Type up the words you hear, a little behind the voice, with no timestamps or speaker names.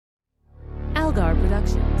Algar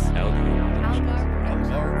Productions.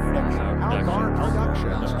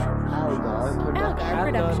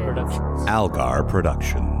 Algar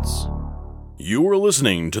Productions. You are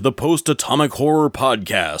listening to the Post-Atomic Horror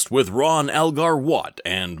Podcast with Ron Algar Watt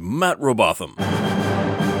and Matt Robotham.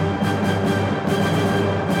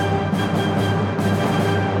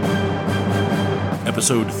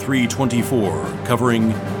 Episode 324,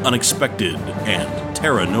 covering Unexpected and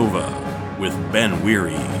Terra Nova with Ben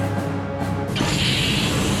Weary.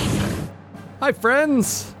 Hi,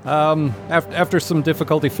 friends. After some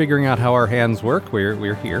difficulty figuring out how our hands work,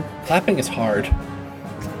 we're here. Clapping is hard.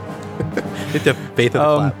 It's the faith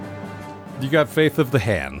of the clap. You got faith of the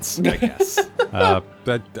hands, I guess.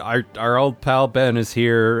 But our old pal Ben is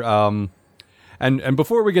here. And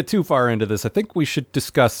before we get too far into this, I think we should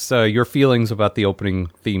discuss your feelings about the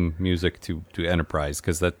opening theme music to Enterprise,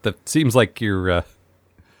 because that seems like you're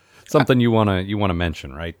something you want to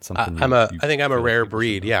mention, right? Something I think I'm a rare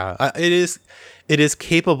breed. Yeah, it is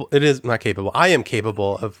capable. It is not capable. I am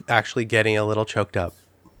capable of actually getting a little choked up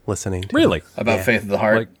listening to really it. About Faith of the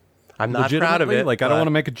Heart. Like, I'm not proud of it. Like, I don't want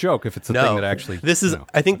to make a joke if it's a thing that actually. This is.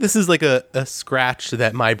 I think this is like a scratch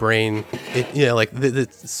that my brain. That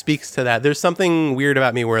speaks to that. There's something weird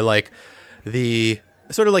about me where like the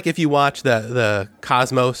sort of like if you watch the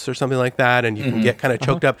Cosmos or something like that, and you can get kind of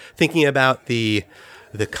choked up thinking about the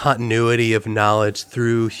continuity of knowledge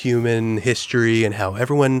through human history and how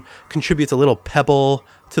everyone contributes a little pebble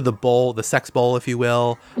to the bowl, the sex bowl, if you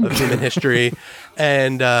will, of human history.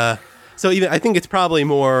 And so even I think it's probably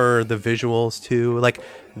more the visuals too. Like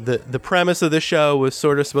the premise of the show was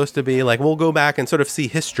sort of supposed to be like, we'll go back and sort of see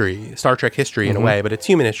history, Star Trek history in a way, but it's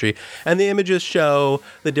human history. And the images show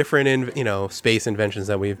the different, space inventions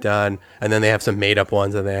that we've done. And then they have some made up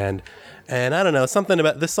ones at the end. And I don't know, something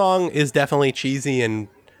about the song is definitely cheesy and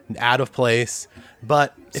out of place,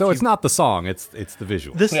 but so it's not the song; it's the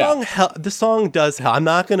visual. The song does help. I'm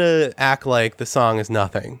not gonna act like the song is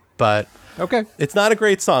nothing, but okay, it's not a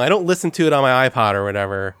great song. I don't listen to it on my iPod or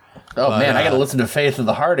whatever. Oh but, man, I gotta listen to Faith of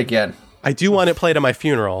the Heart again. I do want it played at my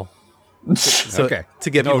funeral, to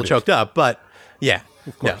get people choked up. But yeah,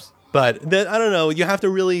 of course. Yeah. But I don't know. You have to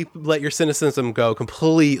really let your cynicism go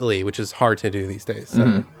completely, which is hard to do these days.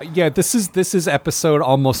 So. Yeah, this is episode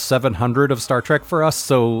almost 700 of Star Trek for us.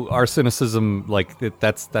 So our cynicism,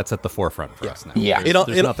 that's at the forefront for us now. Yeah,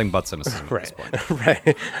 there's nothing but cynicism right, at this point.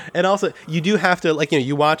 Right. And also, you do have to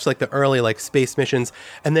you watch the early space missions,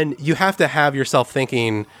 and then you have to have yourself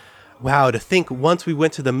thinking, wow, to think once we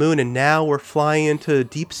went to the moon and now we're flying into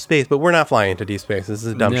deep space, but we're not flying into deep space. This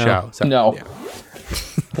is a dumb show. So, no. Yeah.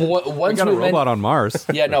 Once we got a robot on Mars.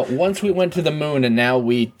 Yeah, no. Once we went to the moon, and now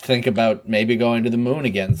we think about maybe going to the moon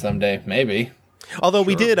again someday. Maybe. Although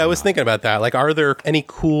we did, I was thinking about that. Like, are there any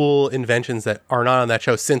cool inventions that are not on that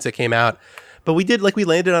show since it came out? But we did, we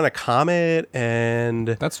landed on a comet, and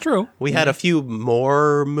that's true. We had a few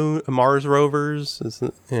more Mars rovers.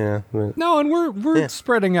 No, and we're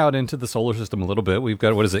spreading out into the solar system a little bit. We've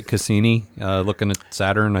got Cassini looking at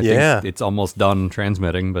Saturn. I think it's almost done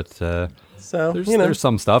transmitting, but. So there's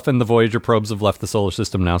some stuff, and the Voyager probes have left the solar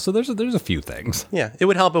system now. So there's a few things. Yeah, it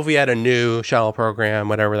would help if we had a new shuttle program,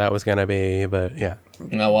 whatever that was going to be. But yeah.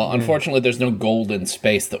 No, well, unfortunately, there's no gold in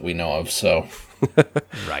space that we know of. So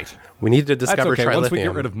right, we need to discover That's okay. trilithium. Once we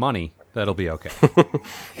get rid of money, that'll be okay.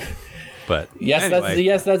 But yes,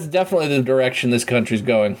 anyway. that's definitely the direction this country's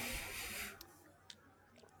going.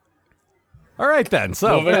 All right then.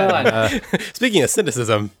 So moving on. Speaking of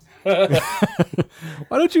cynicism.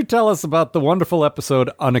 Why don't you tell us about the wonderful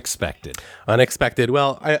episode Unexpected? Unexpected.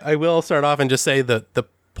 Well, I will start off and just say that the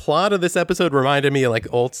plot of this episode reminded me of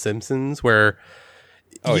old Simpsons, where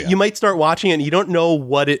you might start watching it and you don't know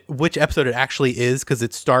which episode it actually is because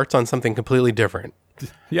it starts on something completely different.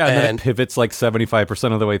 Yeah, and then it pivots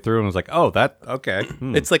 75% of the way through, and it's like, oh, okay.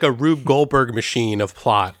 It's like a Rube Goldberg machine of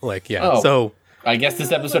plot. So I guess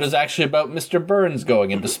this episode is actually about Mr. Burns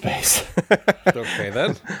going into space. Okay,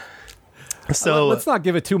 then. So let's not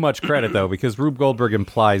give it too much credit, though, because Rube Goldberg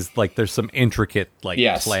implies there's some intricate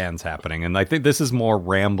plans happening, and I think this is more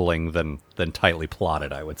rambling than tightly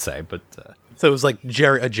plotted, I would say. But so it was like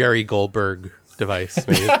a Jerry Goldberg device.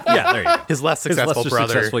 Maybe. Yeah, there you go. His less successful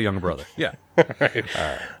successful younger brother. Yeah. All right.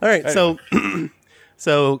 Anyway.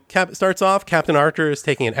 So starts off. Captain Archer is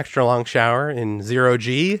taking an extra long shower in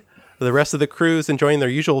 0G. The rest of the crew is enjoying their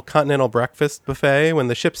usual continental breakfast buffet when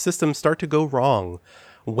the ship's systems start to go wrong.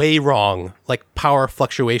 Way wrong. Like power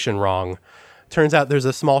fluctuation wrong. Turns out there's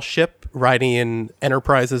a small ship riding in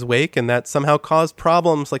Enterprise's wake, and that somehow caused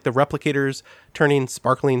problems like the replicators turning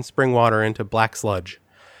sparkling spring water into black sludge.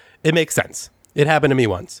 It makes sense. It happened to me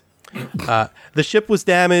once. The ship was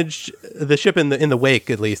damaged. The ship in the wake,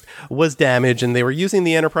 at least, was damaged, and they were using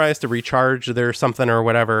the Enterprise to recharge their something or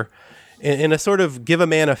whatever. In a sort of give a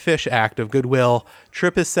man a fish act of goodwill,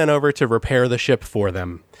 Trip is sent over to repair the ship for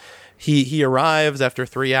them. He arrives after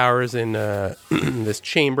 3 hours in this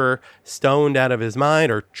chamber, stoned out of his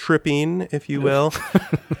mind, or tripping, if you will,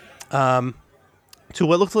 to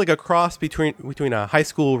what looks like a cross between a high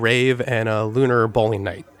school rave and a lunar bowling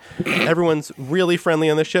night. Everyone's really friendly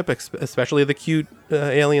on the ship, especially the cute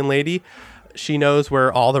alien lady. She knows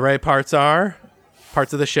where all the right parts are.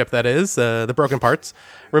 Parts of the ship, that is, the broken parts.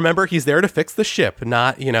 Remember, he's there to fix the ship,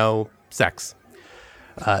 not, sex.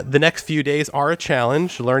 The next few days are a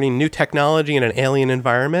challenge, learning new technology in an alien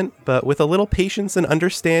environment, but with a little patience and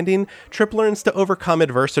understanding, Trip learns to overcome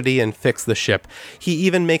adversity and fix the ship. He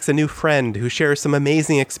even makes a new friend who shares some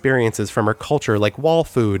amazing experiences from her culture, like wall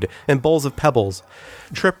food and bowls of pebbles.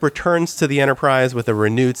 Trip returns to the Enterprise with a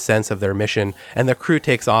renewed sense of their mission, and the crew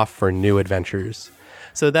takes off for new adventures.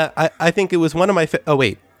 So that, I think it was one of my...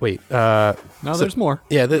 wait. There's more.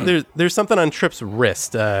 Yeah, there's something on Trip's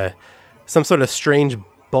wrist. Some sort of strange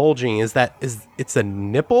bulging. It's a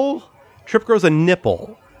nipple? Trip grows a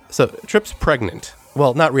nipple. So Trip's pregnant.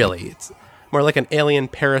 Well, not really. It's more like an alien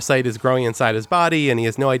parasite is growing inside his body, and he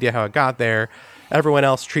has no idea how it got there. Everyone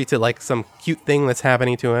else treats it like some cute thing that's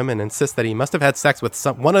happening to him and insists that he must have had sex with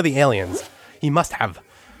one of the aliens. He must have.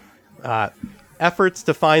 Efforts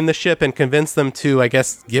to find the ship and convince them to, I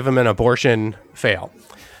guess, give him an abortion fail.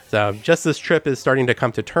 So just as Trip is starting to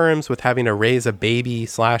come to terms with having to raise a baby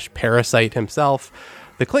 / parasite himself,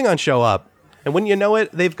 the Klingons show up. And when you know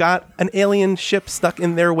it, they've got an alien ship stuck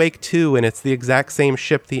in their wake too, and it's the exact same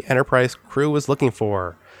ship the Enterprise crew was looking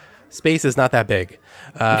for. Space is not that big.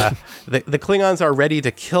 The Klingons are ready to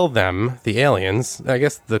kill them, the aliens, I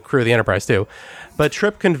guess the crew of the Enterprise too, but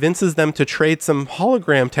Trip convinces them to trade some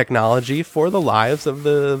hologram technology for the lives of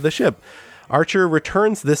the ship. Archer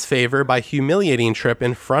returns this favor by humiliating Trip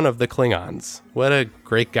in front of the Klingons. What a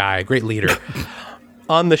great guy, great leader.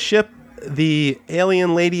 On the ship, the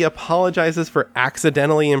alien lady apologizes for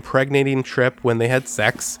accidentally impregnating Trip when they had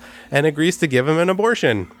sex and agrees to give him an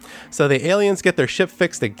abortion. So the aliens get their ship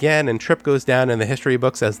fixed again, and Trip goes down in the history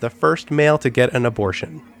books as the first male to get an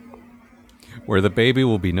abortion. Where the baby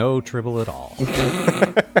will be no tribble at all.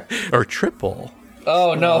 Or triple.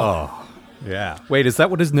 Oh, no. Oh. Yeah. Wait, is that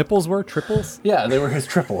what his nipples were? Triples? Yeah, they were his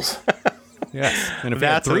triples. Yes. And if he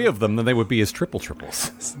had 3 of them, then they would be his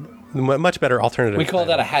triples. Much better alternative. We call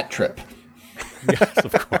that a hat trip. Yes,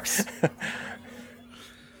 of course.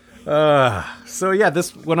 So yeah,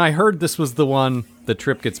 when I heard this was the one that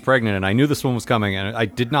Trip gets pregnant, and I knew this one was coming, and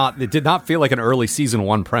it did not feel like an early season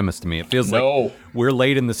 1 premise to me. It feels like we're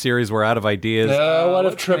late in the series, we're out of ideas. What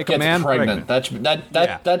if Trip gets pregnant?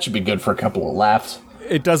 That should be good for a couple of laughs.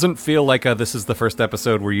 It doesn't feel like this is the first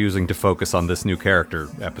episode we're using to focus on this new character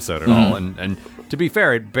episode at all. And to be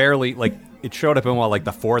fair, it barely, it showed up in,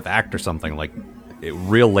 the 4th act or something,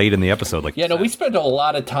 real late in the episode. We spent a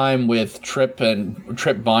lot of time with Trip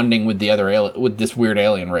bonding with with this weird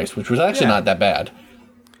alien race, which was actually not that bad.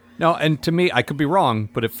 No, and to me, I could be wrong,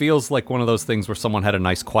 but it feels like one of those things where someone had a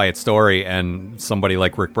nice, quiet story, and somebody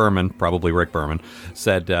like probably Rick Berman,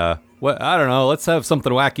 said, I don't know, let's have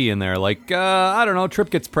something wacky in there. I don't know,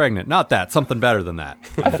 Trip gets pregnant. Not that, something better than that.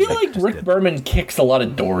 I feel like Rick Berman kicks a lot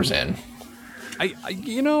of doors in.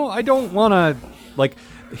 I don't want to,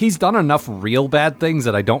 he's done enough real bad things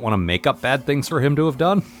that I don't want to make up bad things for him to have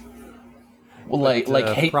done. Well,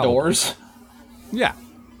 hate probably. Doors? Yeah.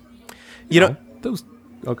 Those...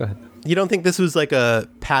 Oh, go ahead. You don't think this was a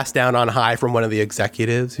pass down on high from one of the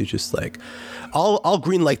executives who's just I'll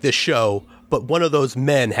greenlight this show, but one of those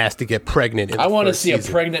men has to get pregnant. I want to see a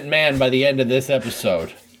pregnant man by the end of this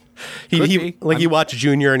episode. He watched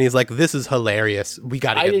Junior and he's like, this is hilarious. We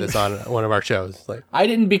got to get this on one of our shows. I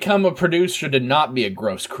didn't become a producer to not be a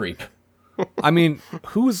gross creep. I mean,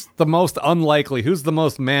 who's the most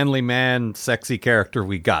manly man, sexy character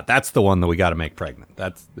we got? That's the one that we got to make pregnant.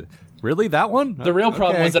 That's... Really? That one? The real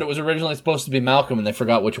problem was that it was originally supposed to be Malcolm, and they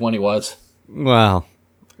forgot which one he was. Well,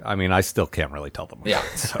 I mean, I still can't really tell them apart. Yeah.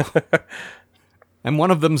 So. And one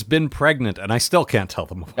of them's been pregnant, and I still can't tell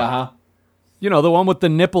them apart. Uh-huh. The one with the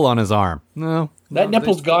nipple on his arm. No. That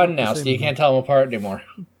nipple's gone now, so you can't tell them apart anymore.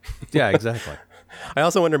 Yeah, exactly. I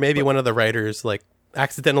also wonder, maybe one of the writers,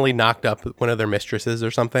 accidentally knocked up one of their mistresses or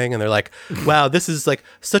something, and they're like, wow, this is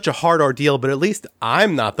such a hard ordeal, but at least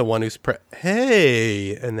I'm not the one who's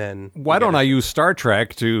hey, and then why don't I use Star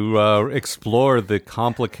Trek to explore the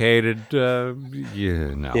complicated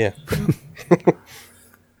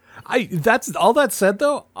That's all that said,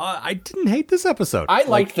 though. I didn't hate this episode. I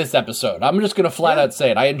liked this episode. I'm just going to flat out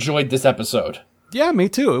say it. I enjoyed this episode. Yeah, me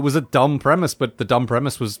too. It was a dumb premise, but the dumb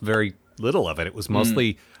premise was very little of it. It was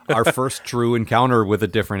mostly our first true encounter with a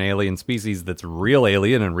different alien species that's real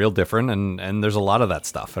alien and real different, and there's a lot of that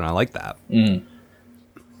stuff, and I like that.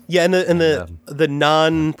 Yeah, and the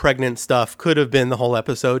non-pregnant stuff could have been the whole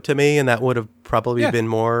episode to me, and that would have probably been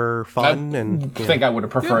more fun. I think I would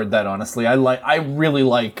have preferred that, honestly. I really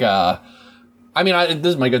like. This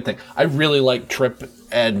is my good thing. I really like Trip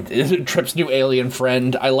and Trip's new alien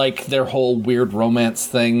friend. I like their whole weird romance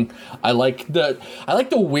thing. I like the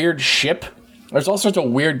weird ship. There's all sorts of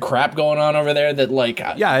weird crap going on over there that, like...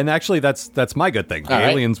 Yeah, and actually, that's my good thing. The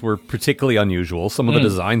aliens were particularly unusual. Some of the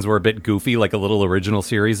designs were a bit goofy, like a little original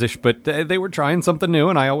series-ish, but they were trying something new,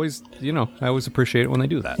 and I always appreciate it when they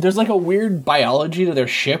do that. There's, like, a weird biology to their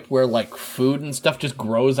ship where, like, food and stuff just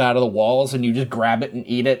grows out of the walls, and you just grab it and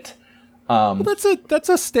eat it. Well, that's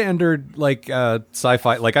a standard, like,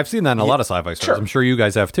 sci-fi... Like, I've seen that in a lot of sci-fi stories. Sure. I'm sure you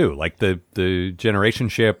guys have, too. Like, the generation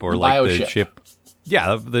ship or, like, the ship...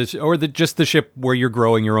 Yeah, just the ship where you're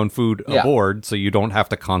growing your own food aboard, so you don't have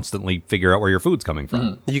to constantly figure out where your food's coming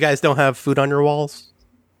from. You guys don't have food on your walls?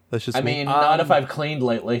 That's just not if I've cleaned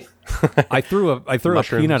lately. I threw a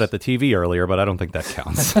peanut at the TV earlier, but I don't think that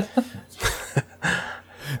counts.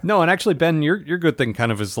 No, and actually, Ben, your good thing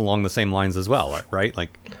kind of is along the same lines as well, right?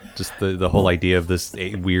 Like, just the whole idea of this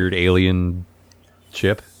weird alien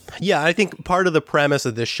ship. Yeah, I think part of the premise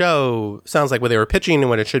of this show sounds like what they were pitching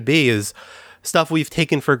and what it should be is stuff we've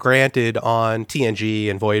taken for granted on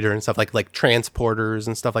TNG and Voyager and stuff like transporters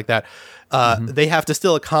and stuff like that. They have to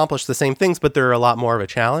still accomplish the same things, but they're a lot more of a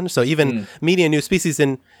challenge. So even meeting a new species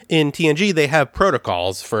in TNG, they have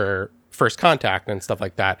protocols for first contact and stuff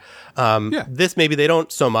like that. This maybe they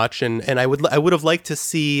don't so much, and I would have liked to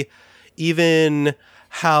see even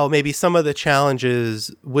how maybe some of the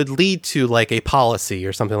challenges would lead to like a policy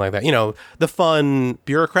or something like that. You know, the fun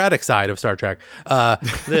bureaucratic side of Star Trek.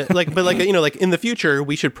 Like in the future,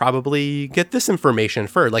 we should probably get this information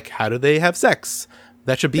first. Like, how do they have sex?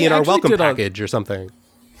 That should be in our welcome package or something.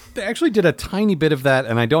 They actually did a tiny bit of that,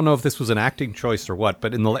 and I don't know if this was an acting choice or what,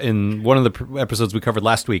 but in one of the episodes we covered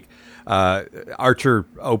last week, Archer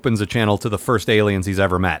opens a channel to the first aliens he's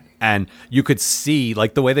ever met, and you could see,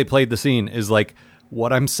 like, the way they played the scene is like,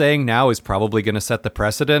 what I'm saying now is probably going to set the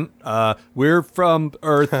precedent. We're from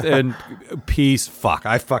Earth and peace. Fuck,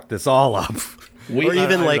 I fucked this all up. Or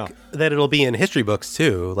even like that it'll be in history books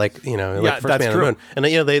too. Like, you know, like First Man on the Moon. And,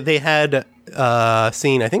 you know, they had a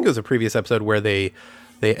scene, I think it was a previous episode where it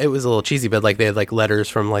was a little cheesy, but like they had like letters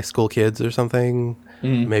from like school kids or something.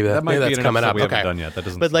 Maybe that's coming up. We haven't done yet. That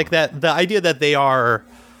doesn't. But like that, the idea that they are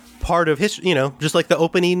part of history, you know, just like the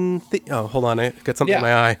opening. Oh, hold on, I got something in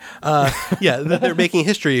my eye. That they're making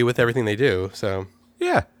history with everything they do. So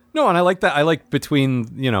yeah. No, and I like that. I like between,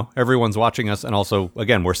 you know, everyone's watching us, and also,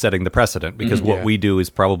 again, we're setting the precedent because what we do is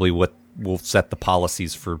probably what will set the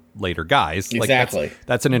policies for later guys. Exactly. Like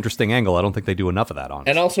that's an interesting angle. I don't think they do enough of that, honestly.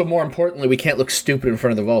 And also, more importantly, we can't look stupid in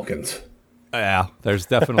front of the Vulcans. Yeah, there's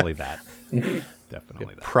definitely that.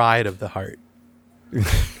 Definitely that. Pride of the heart.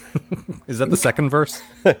 Is that the second verse?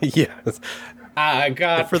 Yes. I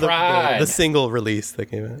got for pride. The single release that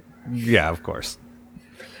came out. Yeah, of course.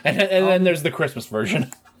 And then there's the Christmas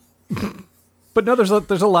version. But no, there's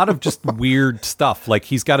a lot of just weird stuff. Like,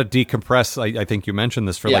 he's got to decompress. I think you mentioned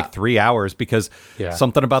this for like 3 hours because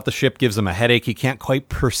something about the ship gives him a headache. He can't quite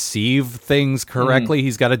perceive things correctly.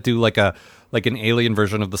 He's got to do like an alien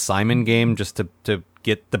version of the Simon game just to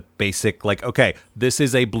get the basic, like, okay, this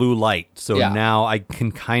is a blue light. So now I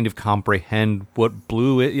can kind of comprehend what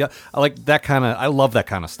blue is. Yeah, I like that kind of, I love that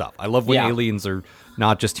kind of stuff. I love when aliens are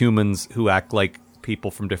not just humans who act like people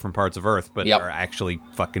from different parts of Earth, but are actually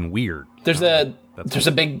fucking weird. There's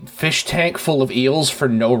a big fish tank full of eels for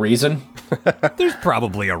no reason. There's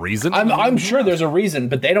probably a reason. I'm sure there's a reason,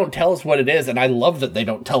 but they don't tell us what it is, and I love that they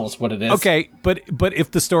don't tell us what it is. Okay, but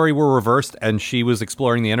if the story were reversed and she was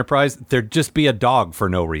exploring the Enterprise, there'd just be a dog for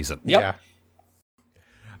no reason. Yep.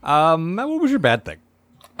 Yeah. What was your bad thing?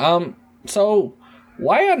 So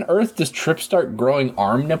why on earth does Trip start growing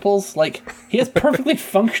arm nipples? Like, he has perfectly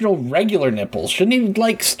functional regular nipples. Shouldn't he,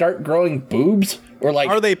 like, start growing boobs? Or like,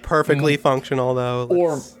 are they perfectly functional though?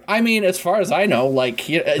 Or, I mean, as far as I know, like,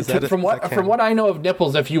 from what I know of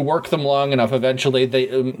nipples, if you work them long enough, eventually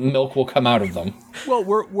milk will come out of them. Well,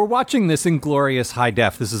 we're watching this in glorious high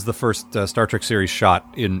def. This is the first Star Trek series shot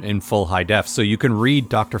in full high def, so you can read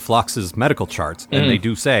Dr. Phlox's medical charts, and they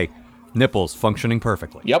do say nipples functioning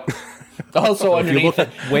perfectly. Yep. Also, underneath, if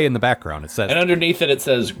you look way in the background, it says, and underneath it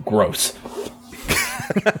says gross.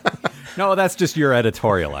 No, that's just your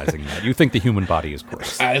editorializing that. You think the human body is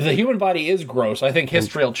gross. The human body is gross. I think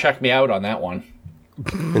history will check me out on that one.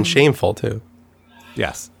 And shameful, too.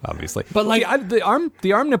 Yes, obviously. But, like, the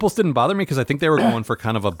arm nipples didn't bother me because I think they were going for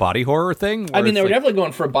kind of a body horror thing. I mean, they were definitely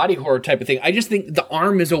going for a body horror type of thing. I just think the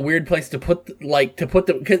arm is a weird place to put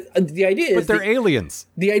them, because the idea is... But they're aliens.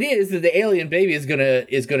 The idea is that the alien baby is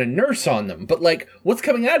gonna nurse on them. But, like, what's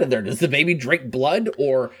coming out of there? Does the baby drink blood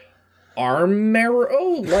or arm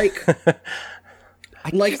marrow? Like...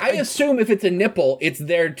 I assume if it's a nipple, it's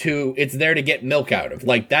there to get milk out of.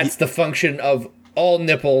 Like, that's the function of all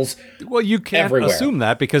nipples. Well, you can't everywhere. assume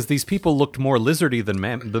that because these people looked more lizardy than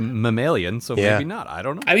the mammalian, so maybe not. I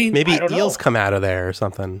don't know. I mean, Maybe I don't eels know. come out of there or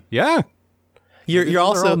something. Yeah. You're They're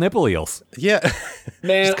also all nipple eels. Yeah.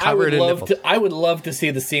 Man, Just I would covered in love nipples. to. I would love to see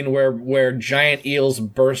the scene where giant eels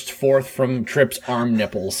burst forth from Trip's arm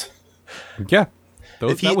nipples. Yeah.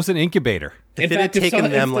 That was an incubator. If it had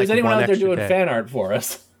taken them if like there's anyone one out there extra doing day. fan art for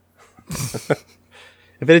us,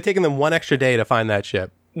 If it had taken them one extra day to find that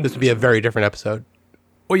ship, this would be a very different episode.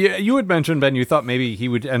 Well, you had mentioned, Ben, you thought maybe he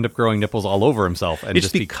would end up growing nipples all over himself and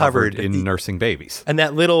just be covered in nursing babies. And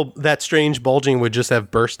that strange bulging would just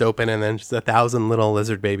have burst open, and then just 1,000 little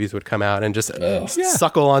lizard babies would come out and just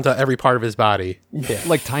suckle onto every part of his body. Yeah.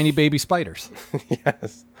 Like tiny baby spiders.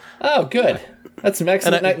 Yes. oh, good. That's some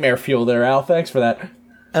excellent nightmare fuel there, Al. Thanks for that.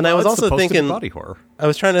 And I was It's also supposed to be thinking, body horror. I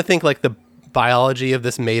was trying to think like the biology of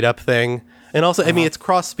this made-up thing. And also, I mean, it's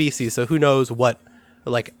cross-species, so who knows what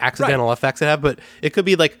like accidental effects it have, but it could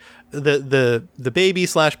be like the baby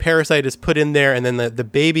 / parasite is put in there, and then the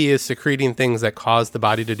baby is secreting things that cause the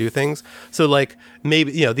body to do things. So like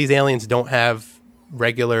maybe these aliens don't have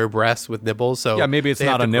regular breasts with nipples, so Yeah, maybe it's they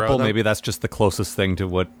have not a to grow nipple. them. Maybe that's just the closest thing to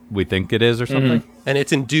what we think it is or something. And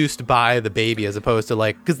it's induced by the baby as opposed to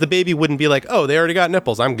like, because the baby wouldn't be like, oh, they already got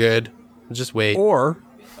nipples, I'm good, just wait.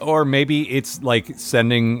 Or maybe it's like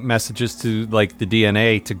sending messages to like the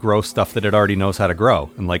DNA to grow stuff that it already knows how to grow.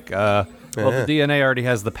 And like, the DNA already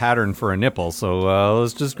has the pattern for a nipple, so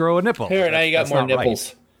let's just grow a nipple. Here, now you got That's more not right.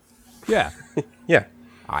 nipples. Yeah. Yeah.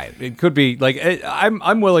 It could be like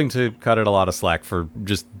I'm willing to cut it a lot of slack for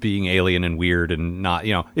just being alien and weird and not,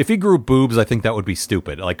 if he grew boobs, I think that would be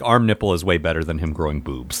stupid. Like arm nipple is way better than him growing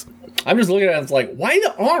boobs. I'm just looking at it and it's like, why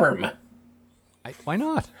the arm? Why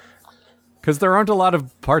not? Because there aren't a lot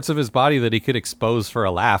of parts of his body that he could expose for a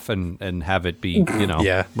laugh and have it be,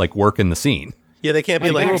 like work in the scene. Yeah, they can't be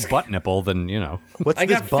Like like, a butt nipple, then, what's I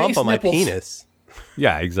this got bump face on my nipples. penis?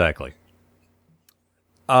 Yeah, exactly.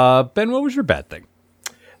 Ben, what was your bad thing?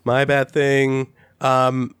 My bad thing.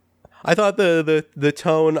 I thought the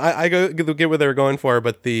tone. I get what they were going for,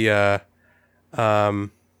 but the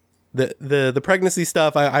pregnancy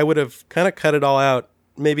stuff. I would have kind of cut it all out.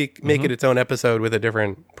 Maybe make it its own episode with a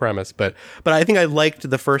different premise. But I think I liked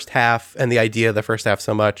the first half and the idea of the first half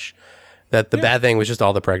so much that the bad thing was just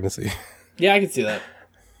all the pregnancy. Yeah, I can see that.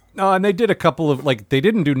 No, and they did a couple of, they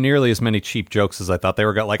didn't do nearly as many cheap jokes as I thought they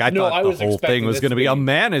were going. Like, I No, thought I the was whole expecting thing was this going to to be, be- a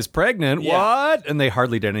man is pregnant, Yeah. what? And they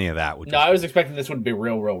hardly did any of that. No, I was expecting this would be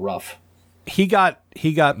real rough. He got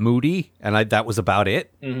moody, and that was about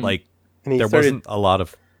it. Like, And he there started- wasn't a lot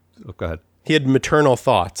of... Oh, go ahead. He had maternal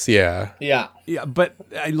thoughts. Yeah. Yeah. Yeah, but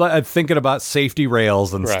I'm thinking about safety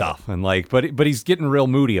rails and Right. stuff, and but he's getting real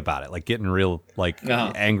moody about it, like getting real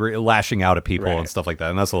angry, lashing out at people Right. and stuff like that,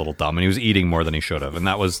 and that's a little dumb. And he was eating more than he should have, and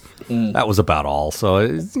that was about all. So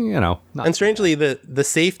it's, not And strangely, the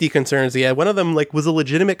safety concerns he had, one of them like was a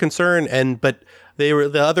legitimate concern, but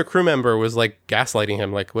the other crew member was like gaslighting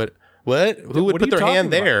him, like what? Who would What are put you their hand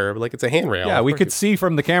talking about? there? Like it's a handrail. Yeah, Of we course could see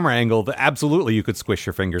from the camera angle that absolutely you could squish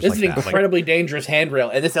your fingers This like is an that. Like, incredibly dangerous handrail,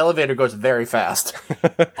 and this elevator goes very fast.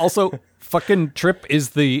 also, fucking Trip is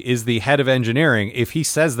the head of engineering. If he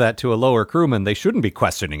says that to a lower crewman, they shouldn't be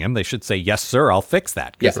questioning him. They should say, "Yes, sir, I'll fix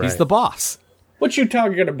that," because Yeah, he's right. the boss. What you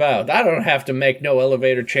talking about? I don't have to make no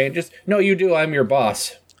elevator changes. No, you do. I'm your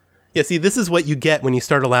boss. Yeah, see, this is what you get when you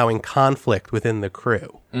start allowing conflict within the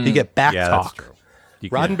crew. You get back Yeah, that's talk. true. You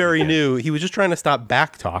can't- Roddenberry knew he was just trying to stop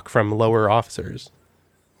back talk from lower officers.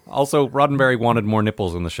 Also, Roddenberry wanted more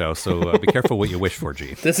nipples in the show, so be careful what you wish for,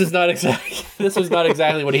 Gene. This is not exactly. This was not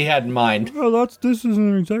exactly what he had in mind. Well, this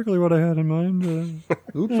isn't exactly what I had in mind.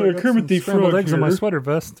 Oops, I got Kermit the Frog eggs on my here. sweater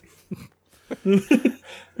vest.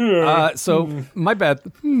 So my bad.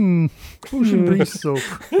 Ocean breeze soap.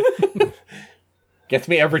 Gets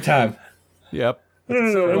me every time. Yep.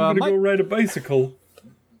 So, ride a bicycle.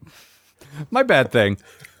 my bad thing.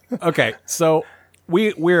 Okay, so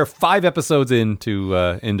we're 5 episodes into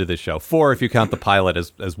this show. 4 if you count the pilot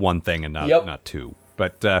as one thing and not two.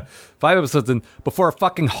 But 5 episodes in before a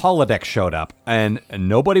fucking holodeck showed up, and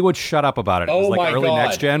nobody would shut up about it. It was like early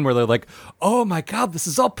next gen where they're like, "Oh my god, this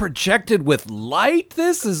is all projected with light.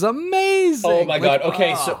 This is amazing." Oh my god.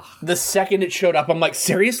 Okay, so the second it showed up, I'm like,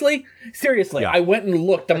 seriously? Yeah. I went and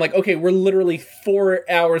looked. I'm like, okay, we're literally 4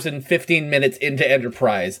 hours and 15 minutes into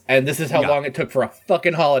Enterprise, and this is how long it took for a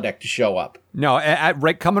fucking holodeck to show up. No,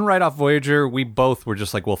 coming right off Voyager, we both were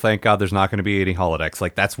just like, well, thank God there's not going to be any holodecks.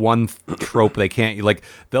 Like, that's one trope they can't, like,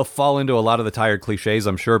 they'll fall into a lot of the tired cliches,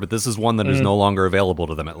 I'm sure, but this is one that is no longer available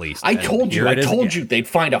to them, at least. I told you they'd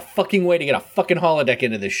find a fucking way to get a fucking holodeck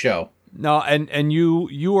into this show. No, and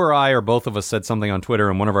you or I or both of us said something on Twitter,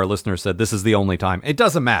 and one of our listeners said, this is the only time. It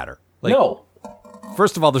doesn't matter. Like, no.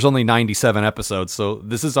 First of all, there's only 97 episodes, so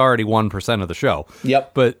this is already 1% of the show.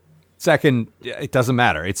 Yep. But second, it doesn't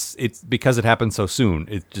matter. It's because it happened so soon.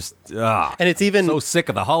 It just and it's even so sick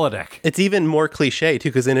of the holodeck. It's even more cliche too,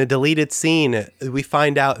 because in a deleted scene, we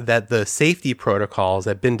find out that the safety protocols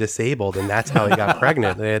had been disabled, and that's how he got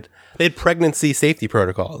pregnant. They had pregnancy safety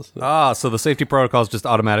protocols. So the safety protocols just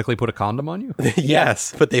automatically put a condom on you?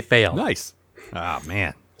 Yes, but they fail. Nice.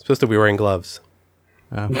 Man, supposed to be wearing gloves.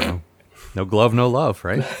 Well, no glove, no love,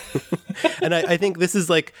 right? And I think this is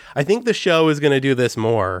like, I think the show is going to do this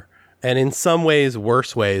more. And in some ways,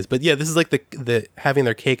 worse ways. But yeah, this is like the having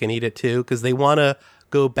their cake and eat it too, because they want to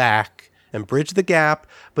go back and bridge the gap,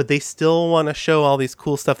 but they still want to show all these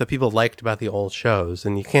cool stuff that people liked about the old shows,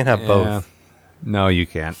 and you can't have both. No, you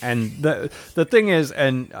can't. And the thing is,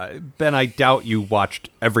 and Ben, I doubt you watched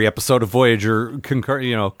every episode of Voyager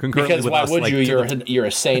concurrently because with why us. Would like, you? You're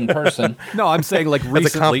a sane person. No, I'm saying like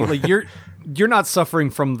recently, like you're not suffering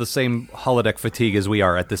from the same holodeck fatigue as we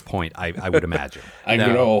are at this point, I would imagine. I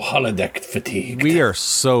grow holodeck fatigue. We are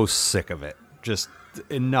so sick of it. Just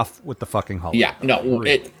enough with the fucking holodeck. Yeah, no,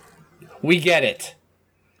 we get it.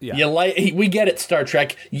 Yeah. We get it, Star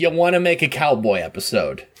Trek. You want to make a cowboy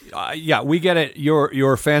episode. Yeah, we get it.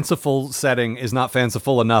 Your fanciful setting is not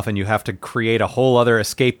fanciful enough, and you have to create a whole other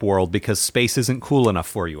escape world because space isn't cool enough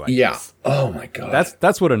for you. I guess. Oh my god.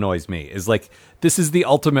 That's what annoys me. Is like, this is the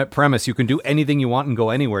ultimate premise. You can do anything you want and go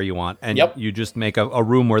anywhere you want, and you just make a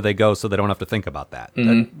room where they go so they don't have to think about that.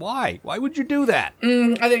 Mm-hmm. Why? Why would you do that?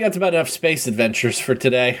 I think that's about enough space adventures for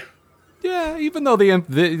today. Yeah, even though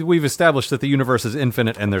we've established that the universe is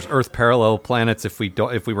infinite and there's Earth parallel planets, if we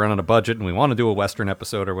run on a budget and we want to do a Western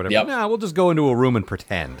episode or whatever, we'll just go into a room and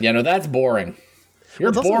pretend. Yeah, no, that's boring.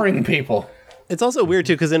 You're boring people. It's also weird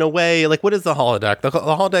too, because in a way, like, what is the holodeck? The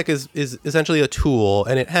holodeck is essentially a tool,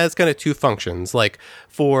 and it has kind of two functions, like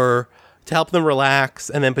to help them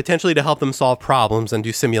relax, and then potentially to help them solve problems and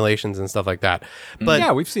do simulations and stuff like that. But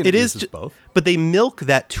yeah, we've seen it is both. But they milk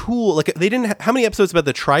that tool. Like, they didn't. How many episodes about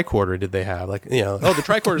the tricorder did they have? Like, the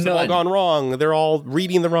tricorders have all gone wrong. They're all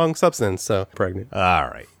reading the wrong substance. So pregnant. All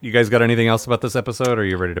right, you guys got anything else about this episode? Or are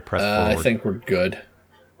you ready to press forward? I think we're good.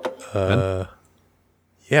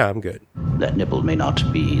 Yeah, I'm good. That nipple may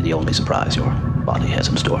not be the only surprise your body has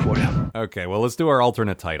in store for you. Okay, well, let's do our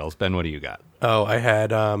alternate titles. Ben, what do you got? Oh, I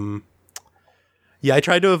had I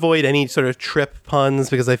tried to avoid any sort of trip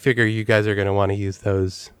puns because I figure you guys are going to want to use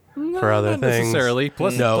those for other not things. Necessarily.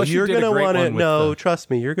 Plus, you're going to want it. No,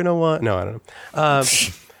 trust me, you're going to want. No, I don't know.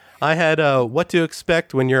 I had what to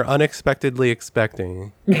expect when you're unexpectedly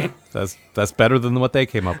expecting. That's better than what they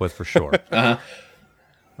came up with for sure. Matt,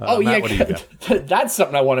 that's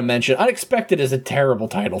something I want to mention. Unexpected is a terrible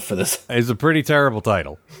title for this. It's a pretty terrible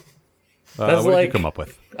title. What did you come up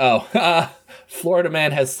with? Florida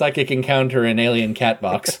man has psychic encounter in alien cat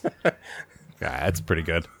box. Yeah, that's pretty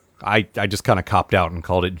good. I just kind of copped out and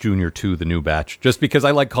called it Junior 2, the new batch, just because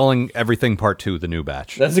I like calling everything Part 2 the new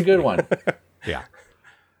batch. That's a good one. Yeah.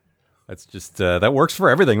 That's just, that works for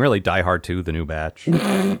everything, really. Die Hard 2, the new batch.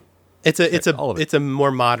 It's a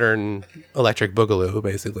more modern Electric Boogaloo,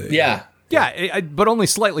 basically. Yeah. Yeah, but only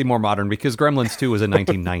slightly more modern because Gremlins 2 was in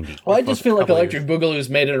 1990. Well, I just feel like Electric Boogaloo's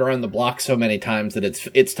made it around the block so many times that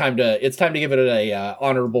it's time to give it a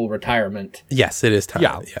honorable retirement. Yes, it is time.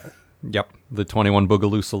 Yeah. Yep. The 21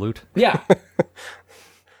 Boogaloo salute. Yeah.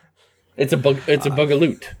 It's a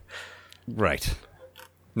boogaloot. Right.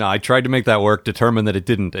 No, I tried to make that work, determined that it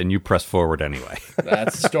didn't, and you pressed forward anyway.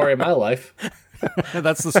 That's the story of my life.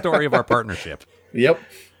 That's the story of our partnership. Yep.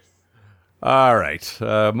 All right.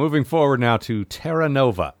 Moving forward now to Terra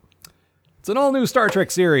Nova. It's an all-new Star Trek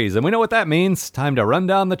series, and we know what that means. Time to run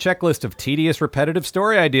down the checklist of tedious, repetitive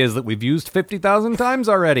story ideas that we've used 50,000 times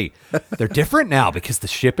already. They're different now because the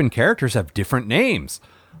ship and characters have different names.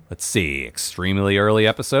 Let's see. Extremely early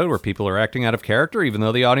episode where people are acting out of character, even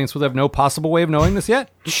though the audience would have no possible way of knowing this yet.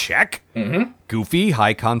 Check. Mm-hmm. Goofy,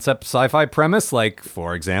 high-concept sci-fi premise, like,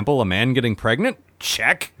 for example, a man getting pregnant.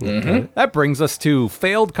 Check. That brings us to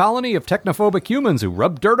failed colony of technophobic humans who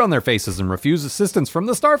rub dirt on their faces and refuse assistance from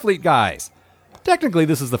the Starfleet guys. Technically,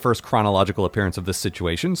 this is the first chronological appearance of this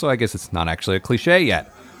situation, so I guess it's not actually a cliche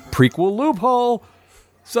yet. Prequel loophole!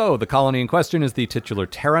 So, the colony in question is the titular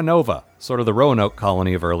Terra Nova, sort of the Roanoke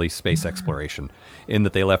colony of early space exploration, in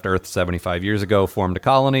that they left Earth 75 years ago, formed a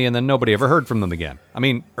colony, and then nobody ever heard from them again. I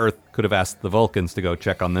mean, Earth could have asked the Vulcans to go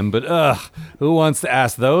check on them, but who wants to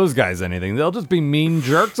ask those guys anything? They'll just be mean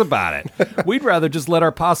jerks about it. We'd rather just let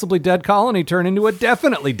our possibly dead colony turn into a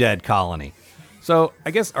definitely dead colony. So, I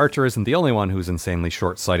guess Archer isn't the only one who's insanely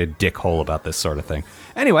short-sighted dickhole about this sort of thing.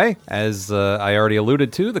 Anyway, as I already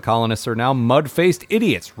alluded to, the colonists are now mud-faced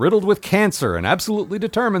idiots, riddled with cancer, and absolutely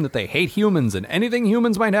determined that they hate humans and anything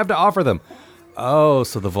humans might have to offer them. Oh,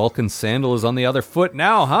 so the Vulcan sandal is on the other foot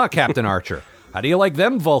now, huh, Captain Archer? How do you like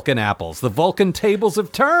them Vulcan apples? The Vulcan tables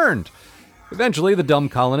have turned! Eventually, the dumb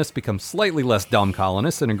colonists become slightly less dumb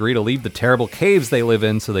colonists and agree to leave the terrible caves they live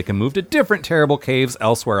in so they can move to different terrible caves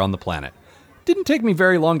elsewhere on the planet. Didn't take me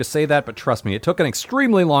very long to say that, but trust me, it took an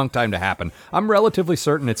extremely long time to happen. I'm relatively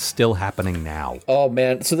certain it's still happening now. Oh,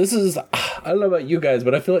 man. So this is, I don't know about you guys,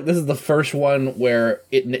 but I feel like this is the first one where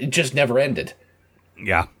it just never ended.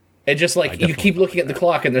 Yeah. It just like, you keep looking at the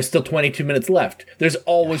clock and there's still 22 minutes left. There's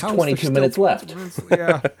always 22 minutes left.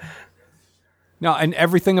 Yeah. No, and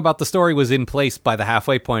everything about the story was in place by the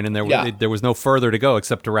halfway point, and there was no further to go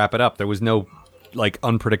except to wrap it up. There was no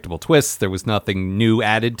unpredictable twists. There was nothing new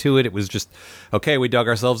added to it. It was just, okay, we dug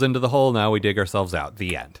ourselves into the hole, now we dig ourselves out.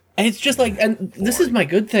 The end. And it's just like, and this is my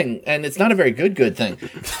good thing, and it's not a very good thing.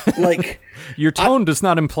 Like, your tone does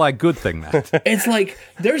not imply good thing, Matt. It's like,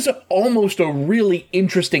 there's almost a really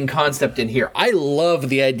interesting concept in here. I love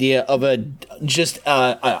the idea of the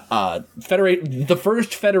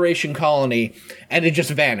first Federation colony, and it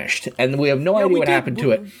just vanished, and we have no idea what happened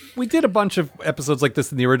to it. We did a bunch of episodes like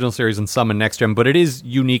this in the original series and some in Next Gen, but it is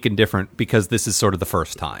unique and different because this is sort of the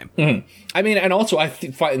first time. Mm-hmm. I mean, and also I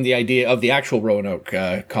find the idea of the actual Roanoke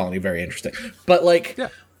colony very interesting. But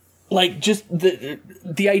just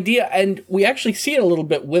the idea, and we actually see it a little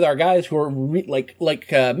bit with our guys who are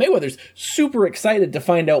Mayweather's super excited to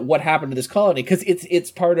find out what happened to this colony because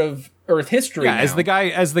it's part of Earth history. Yeah, now.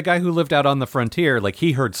 as the guy who lived out on the frontier, like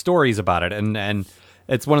he heard stories about it, and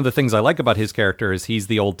it's one of the things I like about his character is he's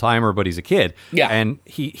the old timer, but he's a kid. Yeah, and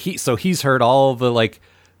so he's heard all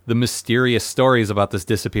the mysterious stories about this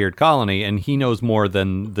disappeared colony, and he knows more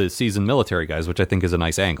than the seasoned military guys, which I think is a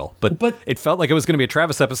nice angle. But it felt like it was going to be a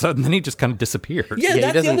Travis episode, and then he just kind of disappeared. Yeah,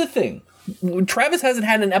 that's the other thing. Travis hasn't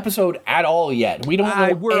had an episode at all yet. We don't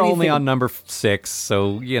know We're anything. only on number 6,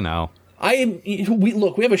 so, you know.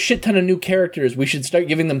 We have a shit ton of new characters. We should start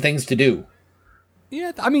giving them things to do.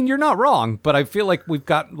 Yeah, I mean, you're not wrong, but I feel like we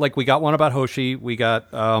got one about Hoshi, we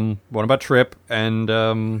got one about Trip, and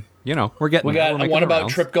we're getting. We got one about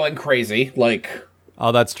Trip going crazy, like.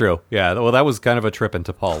 Oh, that's true. Yeah, well, that was kind of a Trip and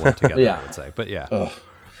T'Pol went together. Yeah. I would say, but yeah. Ugh.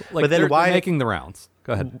 But then why they're making the rounds?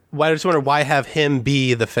 Go ahead. I just wonder why have him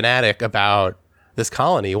be the fanatic about this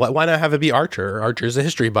colony? Why not have it be Archer? Archer's a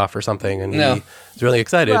history buff or something, and he's really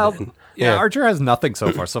excited. Well, Archer has nothing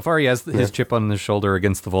so far. So far, he has his chip on his shoulder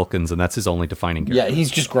against the Vulcans, and that's his only defining character. Yeah,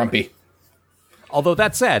 he's just grumpy. Although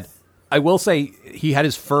that said, I will say he had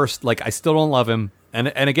his first. I still don't love him. And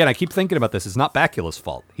again, I keep thinking about this. It's not Bakula's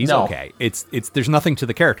fault. He's okay. It's there's nothing to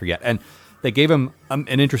the character yet, and they gave him an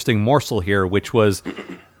interesting morsel here, which was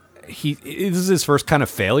this is his first kind of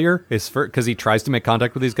failure. Because he tries to make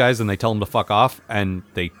contact with these guys, and they tell him to fuck off, and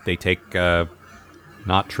they take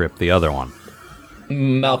not Trip, the other one,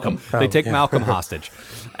 Malcolm. They take Malcolm hostage,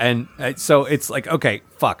 and so it's like, okay,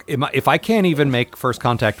 fuck. If I can't even make first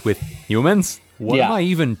contact with humans, what am I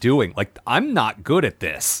even doing? Like, I'm not good at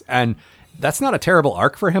this, and that's not a terrible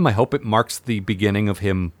arc for him. I hope it marks the beginning of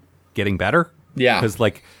him getting better. Yeah. Because,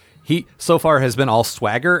 he so far has been all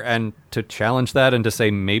swagger, and to challenge that and to say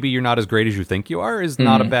maybe you're not as great as you think you are is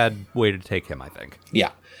not a bad way to take him, I think.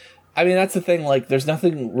 Yeah. I mean, that's the thing. There's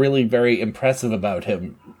nothing really very impressive about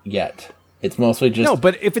him yet. It's mostly just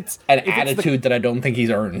an attitude that I don't think he's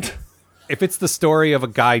earned. If it's the story of a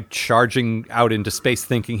guy charging out into space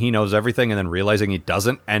thinking he knows everything and then realizing he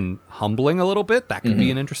doesn't and humbling a little bit, that could be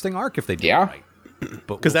an interesting arc if they do it right.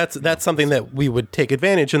 Because that's something that we would take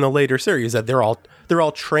advantage in the later series, that they're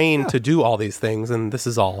all trained to do all these things, and this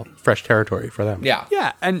is all fresh territory for them. Yeah.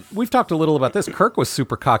 Yeah, and we've talked a little about this. Kirk was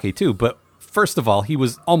super cocky too, but first of all, he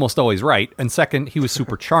was almost always right, and second, he was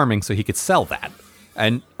super charming, so he could sell that.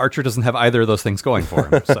 And Archer doesn't have either of those things going for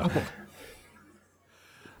him, so...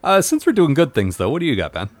 Since we're doing good things, though, what do you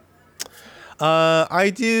got, Ben?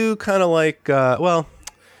 I do kind of like,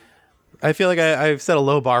 I feel like I've set a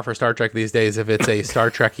low bar for Star Trek these days. If it's a Star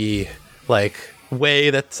Trek-y like way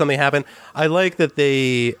that something happened, I like that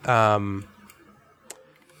they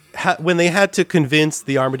when they had to convince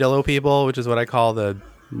the armadillo people, which is what I call the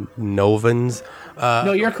Novans.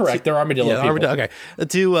 No, you're correct. They're armadillo people. Okay,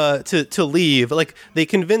 to leave, like they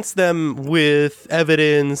convinced them with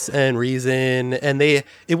evidence and reason, and it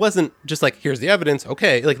wasn't just like, here's the evidence.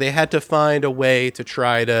 Okay, like they had to find a way to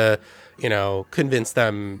try to, convince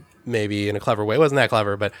them maybe in a clever way. It wasn't that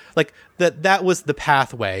clever, but like that was the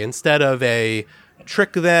pathway instead of a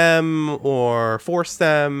trick them or force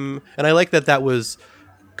them. And I like that was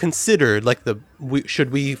considered, like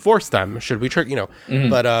should we force them, should we trick,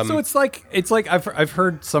 but so it's like I've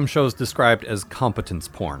heard some shows described as competence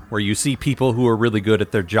porn, where you see people who are really good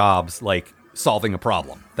at their jobs like solving a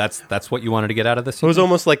problem. That's what you wanted to get out of this. It was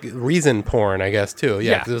almost like reason porn, I guess, too.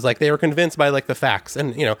 Yeah, 'cause it was like they were convinced by like the facts,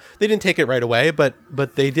 and they didn't take it right away, but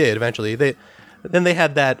they did eventually. Then they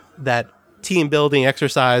had that team building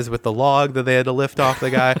exercise with the log that they had to lift off the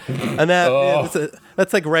guy, and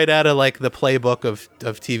that's like right out of like the playbook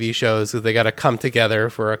of TV shows. They got to come together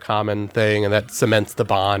for a common thing, and that cements the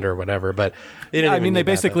bond or whatever. But they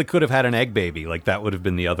basically could have had an egg baby. Like that would have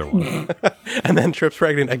been the other one. And then Trip's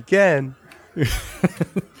pregnant again.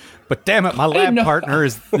 But damn it, my lab partner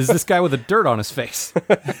is this guy with the dirt on his face.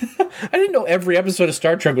 I didn't know every episode of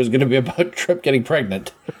Star Trek was going to be about Trip getting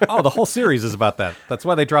pregnant. Oh, the whole series is about that. That's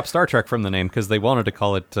why they dropped Star Trek from the name, because they wanted to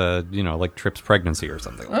call it, like Trip's pregnancy or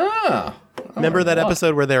something. Remember that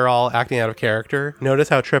episode where they're all acting out of character? Notice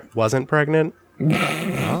how Trip wasn't pregnant?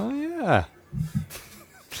 Oh, yeah.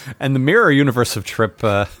 And the mirror universe of Trip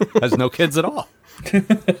has no kids at all.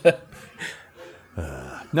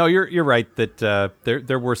 No, you're right that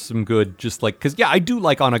there were some good, just like, because I do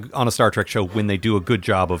like on a Star Trek show when they do a good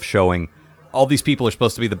job of showing all these people are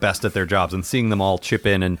supposed to be the best at their jobs and seeing them all chip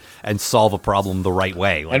in and solve a problem the right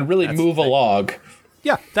way. Like, and really move a log.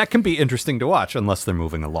 Yeah, that can be interesting to watch unless they're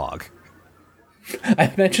moving a log.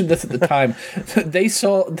 I mentioned this at the time. They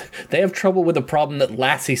have trouble with a problem that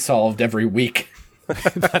Lassie solved every week.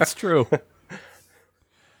 That's true.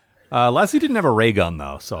 Lassie didn't have a ray gun,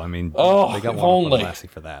 though, so, I mean, they got one up on Lassie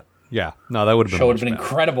for that. Yeah, no, that would have been show would have been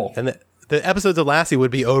incredible. And the episodes of Lassie would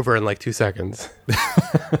be over in like 2 seconds.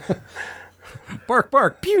 Bark,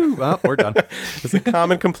 bark, pew! Oh, we're done. It's a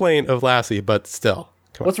common complaint of Lassie, but still.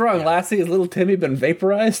 What's wrong, Lassie? Has little Timmy been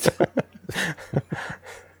vaporized?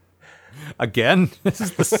 Again? This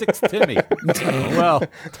is the 6th Timmy. Well,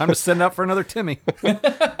 time to send out for another Timmy.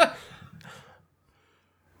 What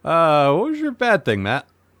was your bad thing, Matt?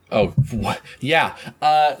 Oh, yeah.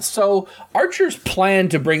 So Archer's plan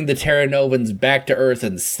to bring the Terra Novans back to Earth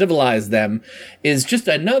and civilize them is just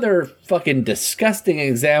another fucking disgusting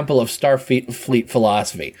example of Starfleet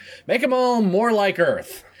philosophy. Make them all more like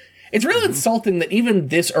Earth. It's really insulting that even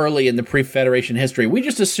this early in the pre-Federation history, we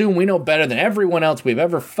just assume we know better than everyone else we've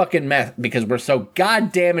ever fucking met because we're so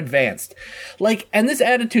goddamn advanced. Like, and this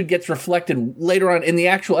attitude gets reflected later on in the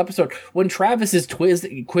actual episode when Travis is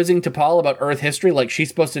quizzing T'Pol about Earth history, like she's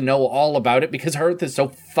supposed to know all about it because Earth is so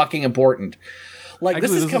fucking important. Like,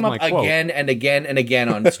 actually, this has come up again and again and again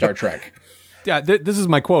on Star Trek. Yeah, this is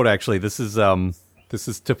my quote, actually. This is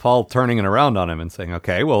T'Pol turning it around on him and saying,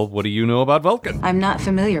 okay, well, what do you know about Vulcan? I'm not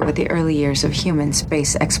familiar with the early years of human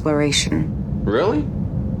space exploration. Really?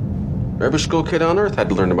 Every school kid on Earth had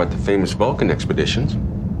to learn about the famous Vulcan expeditions.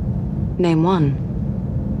 Name one.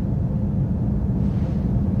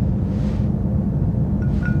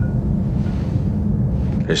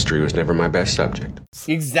 History was never my best subject.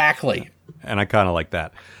 Exactly. And I kind of like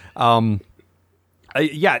that.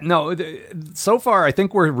 So far, I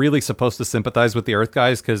think we're really supposed to sympathize with the Earth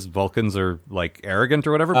guys because Vulcans are, like, arrogant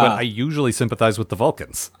or whatever, but I usually sympathize with the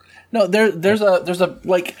Vulcans. No, there's a,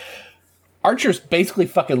 like, Archer's basically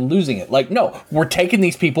fucking losing it. Like, no, we're taking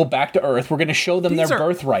these people back to Earth, we're going to show them their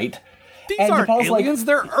birthright. These aren't aliens,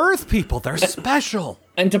 they're Earth people, they're special.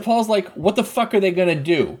 And T'Pol's like, what the fuck are they going to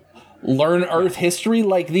do? Learn Earth history?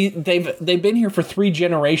 Like, they've been here for 3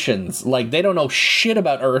 generations. Like, they don't know shit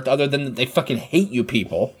about Earth other than that they fucking hate you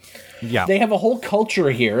people. Yeah. They have a whole culture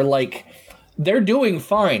here. Like, they're doing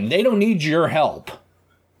fine. They don't need your help.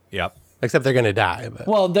 Yep. Except they're going to die. But.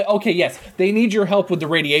 Well, okay, yes. They need your help with the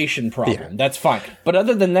radiation problem. Yeah. That's fine. But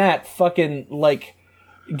other than that, fucking, like,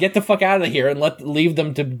 get the fuck out of here and leave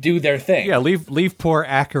them to do their thing. Yeah, leave poor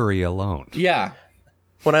Akari alone. Yeah.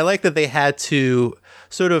 When I like that they had to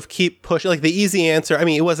sort of keep pushing, like the easy answer, I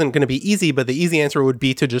mean, it wasn't going to be easy, but the easy answer would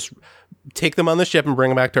be to just take them on the ship and bring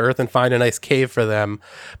them back to Earth and find a nice cave for them.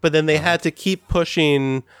 But then they had to keep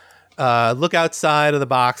pushing look outside of the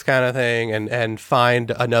box kind of thing and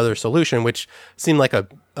find another solution, which seemed like a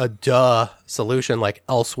duh solution, like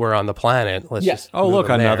elsewhere on the planet. Let's just Oh, move look,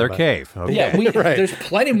 them there, another but- cave. Okay. Yeah, Right. there's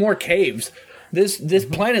plenty more caves. This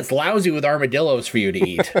planet's lousy with armadillos for you to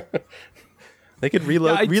eat. They could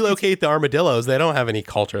relocate the armadillos. They don't have any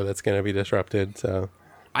culture that's going to be disrupted. So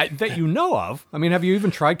That you know of. I mean, have you even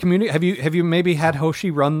tried communicate? Have you maybe had Hoshi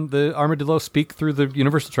run the armadillo speak through the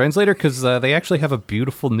Universal Translator? Because they actually have a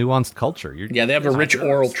beautiful, nuanced culture. Yeah, they have a rich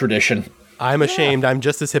oral tradition. I'm ashamed. I'm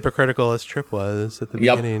just as hypocritical as Trip was at the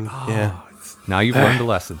Yep. beginning. Yeah. Now you've learned a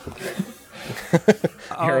lesson.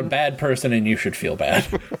 You're a bad person and you should feel bad.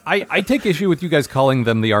 I take issue with you guys calling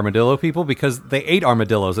them the armadillo people because they ate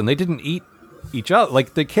armadillos and they didn't eat each other.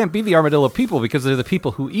 Like, they can't be the armadillo people because they're the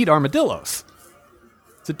people who eat armadillos.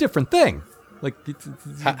 It's a different thing. Like, the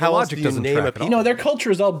How else logic do you doesn't name track a at all. people? No, their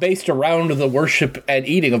culture is all based around the worship and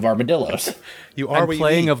eating of armadillos. You are And what you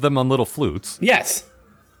playing eat. of them on little flutes. Yes.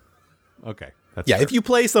 Okay. That's Yeah, fair. if you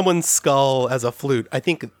play someone's skull as a flute, I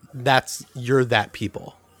think you're that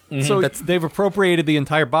people. So they've appropriated the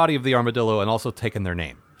entire body of the armadillo and also taken their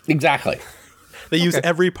name. Exactly. They use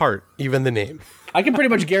every part, even the name. I can pretty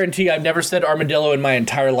much guarantee I've never said armadillo in my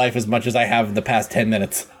entire life as much as I have in the past 10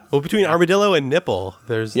 minutes. Well, between armadillo and nipple,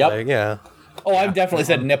 there's Yep. like, yeah. Oh, I've definitely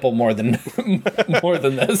said nipple more than more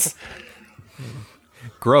than this.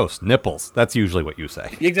 Gross. Nipples. That's usually what you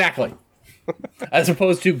say. Exactly. As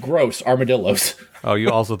opposed to gross armadillos. Oh, you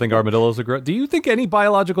also think armadillos are gross? Do you think any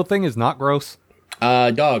biological thing is not gross?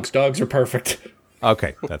 Dogs. Dogs are perfect.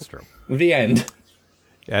 Okay, that's true. The end.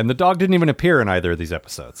 And the dog didn't even appear in either of these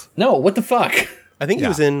episodes. No, what the fuck? I think he Yeah.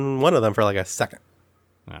 was in one of them for like a second.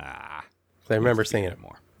 Ah, I remember seeing it.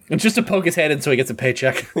 more. It's just to poke his head in so he gets a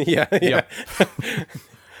paycheck. Yeah, yeah.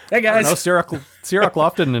 Hey, guys. No, Sierra Clough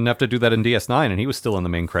didn't have to do that in DS9, and he was still in the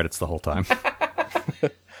main credits the whole time.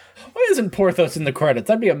 Why isn't Porthos in the credits?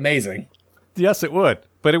 That'd be amazing. Yes, it would,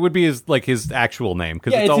 but it would be his actual name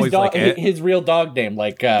because Yeah, it's it's always his, dog, like his real dog name,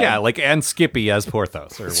 like and Skippy as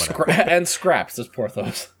Porthos or whatever. and Scraps as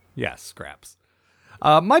Porthos. Yes, Scraps.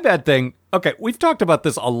 My bad thing. Okay, we've talked about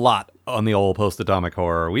this a lot on the old post-atomic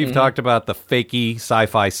horror. We've talked about the fakey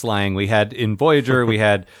sci-fi slang we had in Voyager. We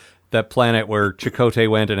had that planet where Chakotay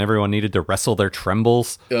went and everyone needed to wrestle their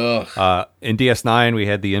trembles. Ugh. In DS9, we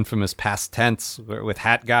had the infamous past tense with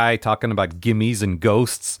Hat Guy talking about gimmies and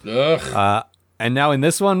ghosts. Ugh. And now in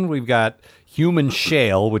this one, we've got human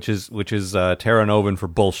shale, which is Terra Novan for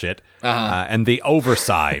bullshit, and the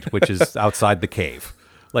overside, which is outside the cave.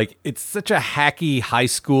 Like, it's such a hacky high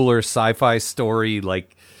schooler sci-fi story.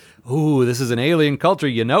 Like, ooh, this is an alien culture,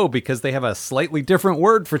 because they have a slightly different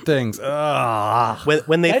word for things. Ugh.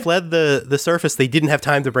 When they fled the surface, they didn't have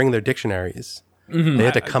time to bring their dictionaries. They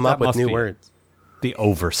had to come That up with must new be words. The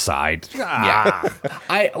overside. Yeah.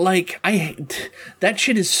 That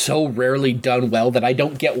shit is so rarely done well that I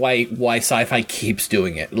don't get why sci-fi keeps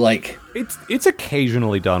doing it. Like, It's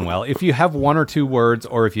occasionally done well if you have one or two words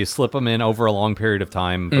or if you slip them in over a long period of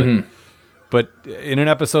time. But in an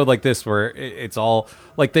episode like this where it's all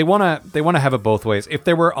like they want to have it both ways. If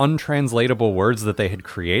there were untranslatable words that they had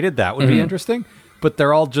created, that would be interesting. But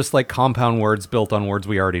they're all just like compound words built on words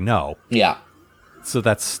we already know. yeah. So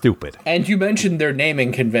that's stupid. And you mentioned their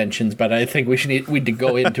naming conventions, but I think we need to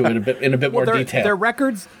go into it in a bit more detail. Their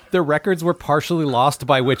records were partially lost,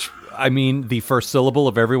 by which I mean the first syllable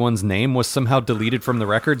of everyone's name was somehow deleted from the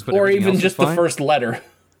records, but or everything even else just was the fine. first letter.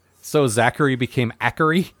 So Zachary became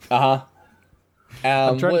Ackery.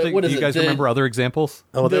 I'm trying to think. What Do is you it? guys remember other examples?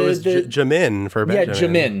 Oh, there was the- Jamin for Yeah,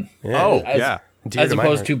 Benjamin. Jamin. Oh, As- yeah. Dear As to my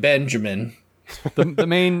opposed heart. to Benjamin. The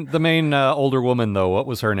main older woman though, what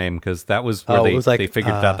was her name? Because that was where it was like, they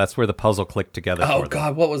figured out that's where the puzzle clicked together. Oh for them.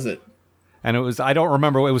 God, what was it? And it was I don't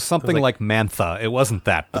remember. It was something like Mantha. It wasn't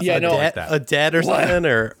that. But Yeah, something no. like that. A dead or something?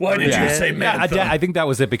 Or Why did you say Yeah, Mantha? I think that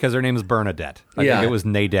was it because her name is Bernadette. I Yeah. think it was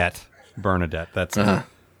Nadette Bernadette. That's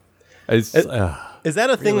It's, Is that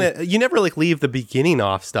a thing that you never like leave the beginning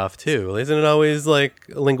off stuff too? Isn't it always like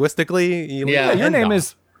linguistically? You leave Yeah. the end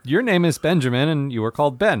off? your name is Benjamin, and you were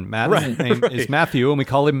called Ben. Matt's name is Matthew, and we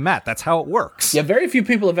call him Matt. That's how it works. Yeah, very few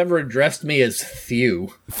people have ever addressed me as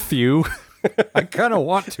Thew. Few. I kind of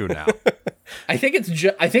want to now. I think it's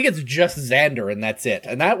just Xander, and that's it.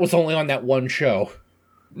 And that was only on that one show.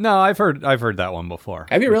 No, I've heard that one before.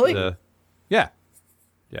 Have you really? Yeah.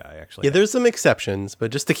 Yeah, I actually. Yeah, there's some exceptions, but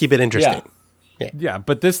just to keep it interesting. Yeah,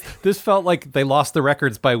 but this felt like they lost the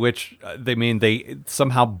records by which they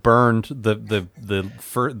somehow burned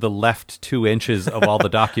the left 2 inches of all the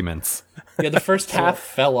documents. Yeah, the first half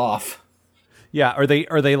fell off. Yeah, or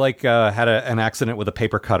they like had an accident with a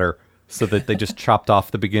paper cutter, so that they just chopped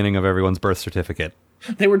off the beginning of everyone's birth certificate.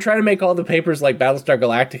 They were trying to make all the papers like Battlestar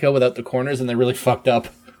Galactica without the corners, and they really fucked up.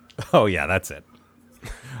 Oh, yeah, that's it.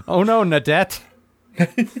 Oh, no, Nadette.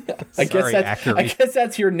 I guess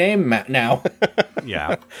that's your name, Matt, now.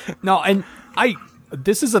 Yeah. No, and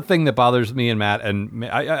this is a thing that bothers me and Matt, and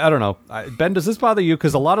I don't know. Ben, does this bother you?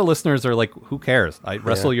 Because a lot of listeners are like, who cares? I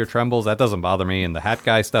wrestle your trembles, that doesn't bother me, and the hat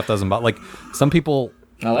guy stuff doesn't bother. Like, some people...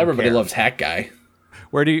 Well, everybody loves Hat Guy.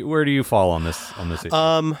 Where do you fall on this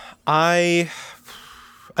issue?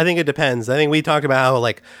 I think it depends. I think we talked about how,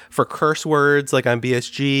 like, for curse words, like on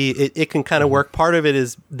BSG, it can kind of work. Part of it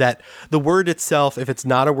is that the word itself, if it's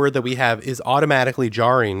not a word that we have, is automatically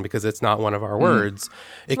jarring because it's not one of our words.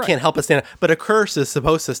 It can't help us stand out. But a curse is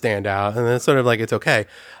supposed to stand out, and it's sort of like, it's okay.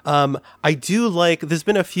 I do like, there's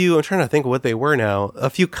been a few, I'm trying to think of what they were now, a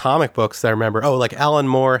few comic books that I remember. Oh, like Alan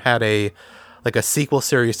Moore had a sequel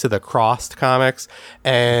series to the Crossed comics,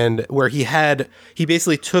 and where he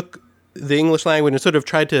basically took the English language and sort of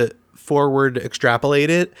tried to forward extrapolate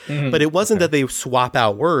it, but it wasn't that they swap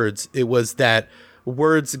out words. It was that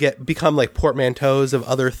words become like portmanteaus of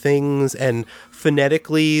other things, and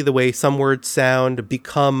phonetically, the way some words sound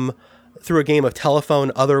become, through a game of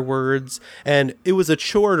telephone, other words. And it was a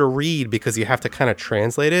chore to read because you have to kind of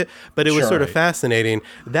translate it, but it was sort of fascinating.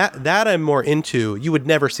 That I'm more into. You would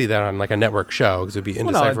never see that on like a network show because it would be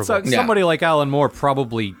indecipherable. Somebody like Alan Moore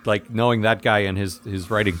probably, like, knowing that guy and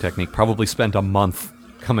his writing technique, probably spent a month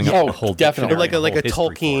coming up with a whole definitely dictionary, like a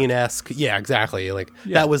Tolkien-esque. Yeah, exactly. Like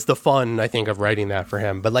that was the fun, I think, of writing that for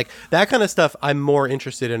him. But like that kind of stuff I'm more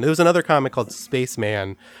interested in. There was another comic called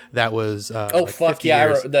Spaceman that was like 50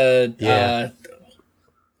 years.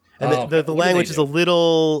 And the language is a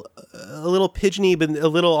little pigeony, but a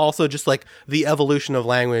little also just like the evolution of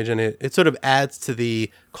language. And it sort of adds to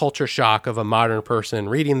the culture shock of a modern person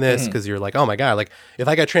reading this, because you're like, oh my God, like if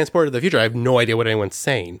I got transported to the future, I have no idea what anyone's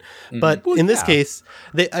saying. But in this case,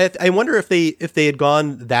 I wonder if they had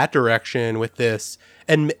gone that direction with this.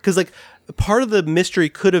 And because like part of the mystery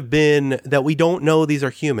could have been that we don't know these are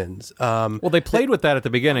humans. Well, they played with that at the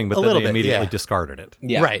beginning, but then they immediately discarded it.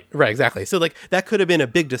 Yeah. Right, exactly. So like that could have been a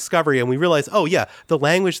big discovery, and we realized, oh yeah, the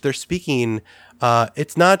language they're speaking,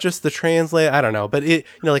 it's not just the translate. I don't know, but it,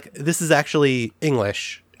 like this is actually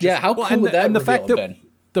English. How cool would that have been?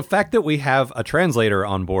 The fact that we have a translator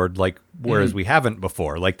on board, like, whereas we haven't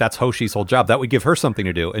before, like that's Hoshi's whole job. That would give her something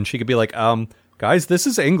to do, and she could be like, guys, this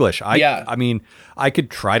is English. I mean, I could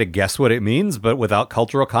try to guess what it means, but without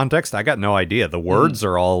cultural context, I got no idea. The words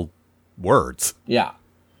are all words. Yeah.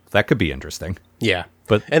 That could be interesting. Yeah.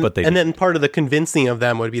 But then part of the convincing of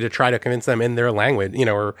them would be to try to convince them in their language,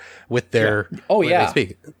 or with their they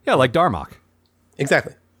speak. Yeah, like Darmok.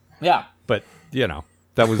 Exactly. Yeah. But,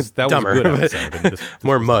 that was dumber, was a good episode. This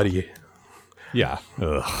more muddy. Yeah.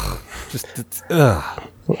 Ugh.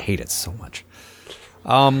 I hate it so much.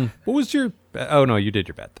 What was your... Oh, no, you did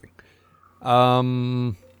your bad thing.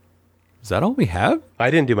 Is that all we have?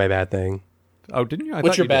 I didn't do my bad thing. Oh, didn't you?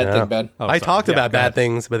 What's your bad thing, Ben? I talked about bad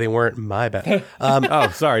things, but they weren't my bad. Oh,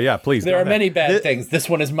 sorry. Yeah, please. There are many bad things. This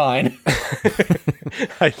one is mine.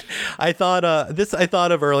 I thought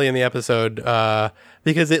of early in the episode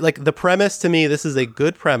because it, like, the premise to me, this is a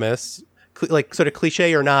good premise, like sort of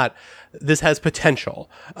cliche or not. This has potential.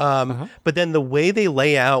 But then the way they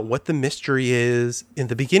lay out what the mystery is in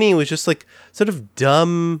the beginning was just like sort of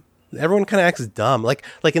dumb. Everyone kind of acts dumb. Like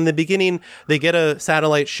in the beginning, they get a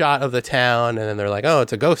satellite shot of the town, and then they're like, "Oh,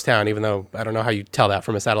 it's a ghost town," even though I don't know how you tell that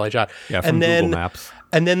from a satellite shot. Yeah, from Google Maps.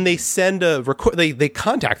 And then they send a record. They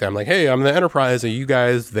contact them like, "Hey, I'm the Enterprise. Are you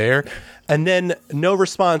guys there?" And then no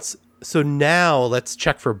response. So now let's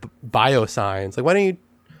check for biosigns. Like, why don't you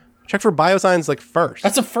check for biosigns like first?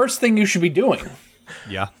 That's the first thing you should be doing.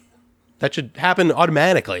 Yeah, that should happen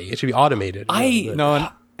automatically. It should be automated.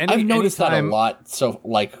 I've noticed that a lot. So,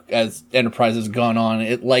 like, as Enterprise has gone on,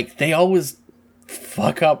 it like they always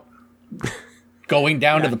fuck up going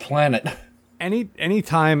down to the planet. Any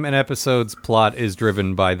time an episode's plot is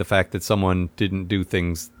driven by the fact that someone didn't do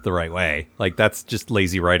things the right way, like that's just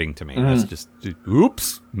lazy writing to me. That's just,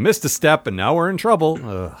 oops, missed a step, and now we're in trouble.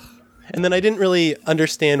 Ugh. And then I didn't really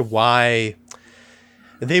understand why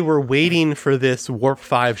they were waiting for this Warp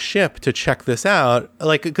 5 ship to check this out.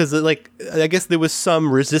 Like, because, like, I guess there was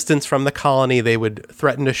some resistance from the colony. They would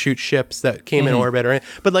threaten to shoot ships that came in orbit.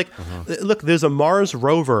 But, like, look, there's a Mars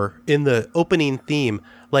rover in the opening theme.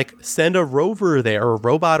 Like, send a rover there, or a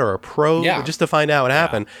robot, or a probe, just to find out what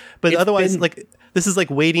happened. But otherwise, like... This is like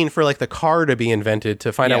waiting for like the car to be invented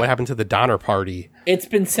to find out what happened to the Donner Party. It's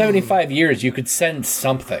been 75 years. You could send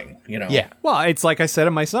something, Yeah. Well, it's like I said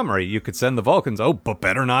in my summary. You could send the Vulcans. Oh, but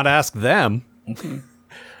better not ask them.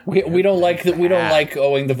 We don't like that. We don't like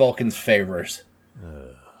owing the Vulcans favors.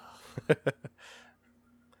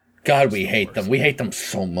 God, we hate them. We hate them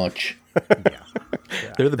so much.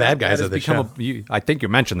 They're the bad guys of the show. I think you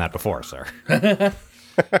mentioned that before, sir.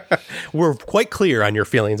 We're quite clear on your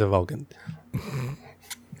feelings of Vulcan.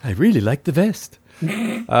 I really like the vest.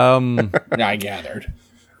 I gathered.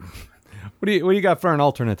 What do you got for an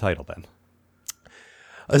alternate title then?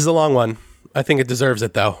 This is a long one. I think it deserves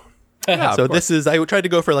it though. Yeah, So this is, I tried to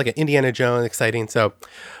go for like an Indiana Jones exciting. So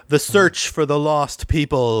the search for the lost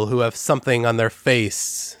people who have something on their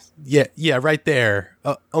face. Yeah, right there.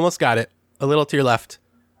 Almost got it. A little to your left.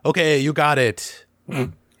 Okay, you got it.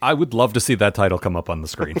 I would love to see that title come up on the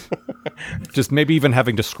screen. Just maybe even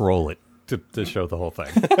having to scroll it to show the whole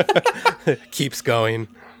thing. Keeps going.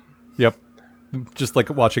 Yep. Just like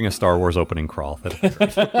watching a Star Wars opening crawl. That'd be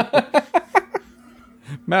great.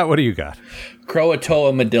 Matt, what do you got?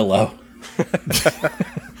 Croatoa Medillo.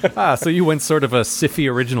 So you went sort of a Sci-fi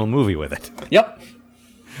original movie with it. Yep.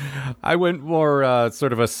 I went more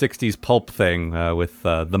sort of a 60s pulp thing with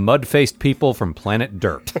the mud-faced people from Planet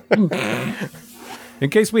Dirt. In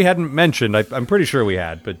case we hadn't mentioned, I'm pretty sure we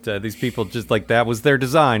had, but these people just like that was their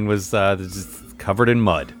design, was just covered in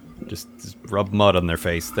mud. Just rub mud on their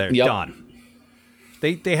face. They're done.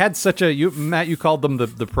 They had such a Matt. You called them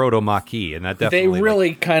the proto-Maquis, and that definitely they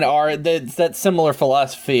really kind of are. That similar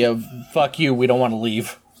philosophy of "fuck you, we don't want to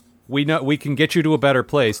leave." We know we can get you to a better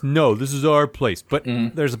place. No, this is our place, but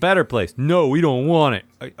there's a better place. No, we don't want it.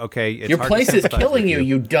 Okay, it's your hard place to is sympathize killing with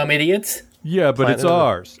you dumb idiots. Yeah, but it's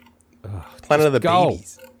ours. Planet of the go.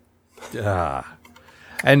 Babies.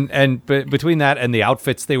 And between that and the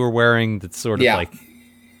outfits they were wearing, that's sort of like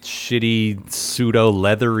shitty pseudo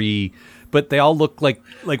leathery. But they all look like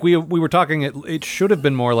we were talking. It should have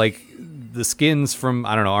been more like the skins from,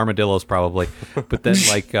 I don't know, armadillos probably, but then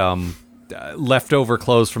like leftover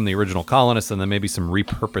clothes from the original colonists, and then maybe some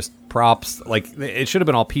repurposed props. Like it should have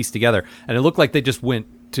been all pieced together, and it looked like they just went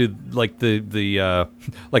to like the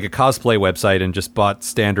like a cosplay website and just bought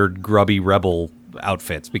standard grubby rebel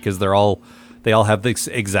outfits, because they all have the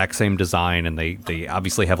exact same design, and they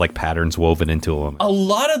obviously have like patterns woven into them. A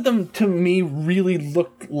lot of them to me really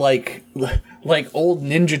look like old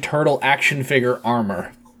Ninja Turtle action figure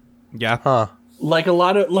armor. Yeah. Huh. Like a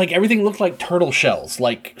lot of everything looked like turtle shells,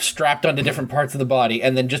 like strapped onto different parts of the body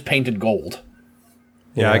and then just painted gold.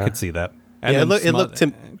 Yeah, I could see that. And yeah, it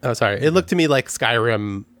looked to me like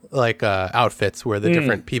Skyrim outfits where the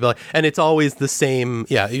different people, and it's always the same.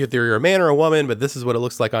 Yeah, either you're a man or a woman, but this is what it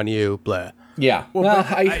looks like on you. Blah. Yeah. Well,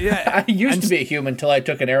 I used to be a human until I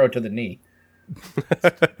took an arrow to the knee.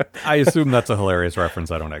 I assume that's a hilarious reference.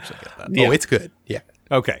 I don't actually get that. Yeah. Oh, it's good. Yeah.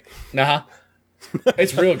 Okay. Uh-huh.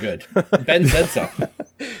 It's real good. Ben said so.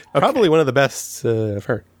 Probably one of the best I've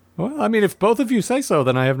heard. Well, I mean, if both of you say so,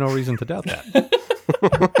 then I have no reason to doubt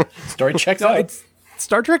that. Story checks out.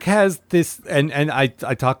 Star Trek has this, and I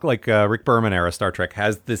talk like Rick Berman era Star Trek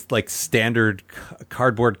has this like standard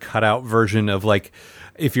cardboard cutout version of like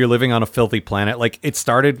if you're living on a filthy planet. Like it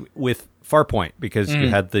started with Farpoint because you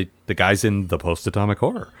had the guys in the post-atomic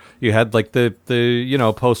horror. You had like the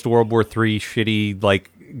post World War III shitty like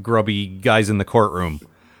grubby guys in the courtroom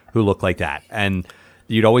who look like that, and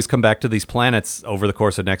you'd always come back to these planets over the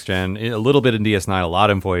course of Next Gen, a little bit in DS9, a lot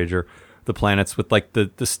in Voyager. The planets with like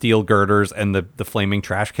the steel girders and the flaming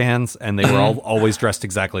trash cans, and they were all always dressed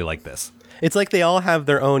exactly like this. It's like they all have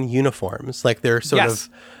their own uniforms. Like they're sort of,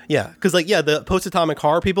 because the post-atomic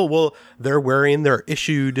horror people, they're wearing their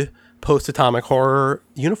issued post-atomic horror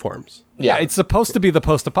uniforms. Yeah, it's supposed to be the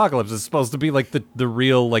post-apocalypse. It's supposed to be like the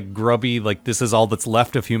real like grubby, like this is all that's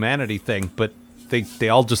left of humanity thing, but they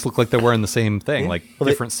all just look like they're wearing the same thing, like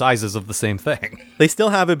different sizes of the same thing. They still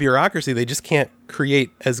have a bureaucracy. They just can't create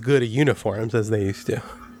as good a uniforms as they used to.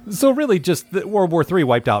 So really just World War III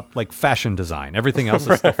wiped out like fashion design. Everything else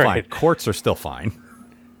is still fine. Courts are still fine.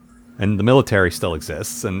 And the military still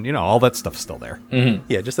exists, and all that stuff's still there. Mm-hmm.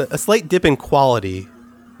 Yeah, just a slight dip in quality.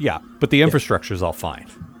 Yeah, but the infrastructure's all fine.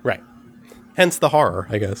 Right. Hence the horror,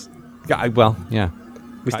 I guess. Yeah, well, yeah.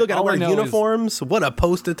 We still got to wear uniforms? What a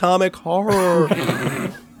post-atomic horror.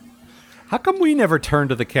 How come we never turn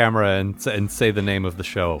to the camera and say the name of the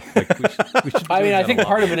show? Like, we should I think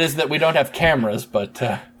part of it is that we don't have cameras,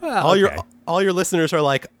 but... all your listeners are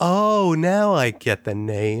like, oh, now I get the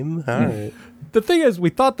name. All right. The thing is, we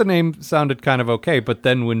thought the name sounded kind of okay, but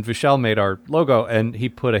then when Vishal made our logo and he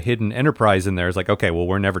put a hidden enterprise in there, it's like, okay, well,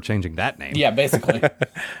 we're never changing that name. Yeah, basically.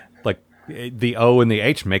 Like the O and the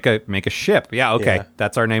H make a ship. Yeah, okay,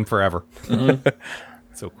 that's our name forever. Mm-hmm.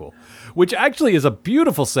 So cool. Which actually is a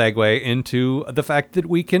beautiful segue into the fact that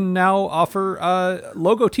we can now offer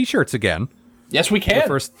logo T-shirts again. Yes, we can.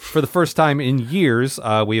 For the first time in years,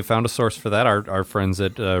 we have found a source for that. Our friends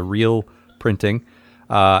at Real Printing.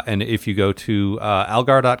 And if you go to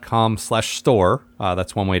algar.com/store,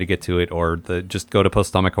 that's one way to get to it, or just go to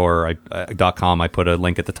postatomichorror.com. I put a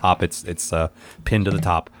link at the top. It's pinned to the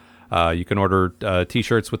top. You can order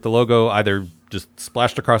T-shirts with the logo, either just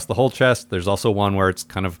splashed across the whole chest. There's also one where it's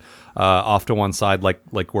kind of off to one side,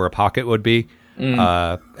 like where a pocket would be.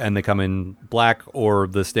 And they come in black or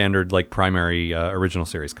the standard like primary original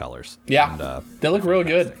series colors. Yeah, and, they look real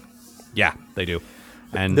good. Yeah, they do.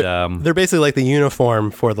 And they're basically like the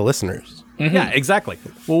uniform for the listeners. Mm-hmm. Yeah, exactly.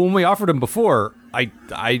 Well, when we offered them before,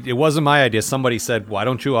 it wasn't my idea. Somebody said, "Why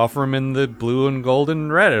don't you offer them in the blue and gold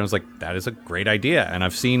and red?" And I was like, "That is a great idea." And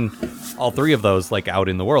I've seen all three of those like out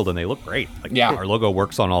in the world, and they look great. Like, our logo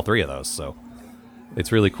works on all three of those, so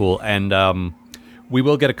it's really cool. And we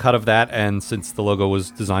will get a cut of that. And since the logo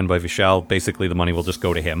was designed by Vishal, basically the money will just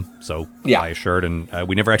go to him. So buy a shirt, and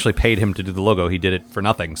we never actually paid him to do the logo. He did it for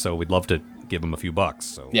nothing. So we'd love to give him a few bucks.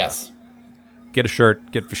 So yes. Get a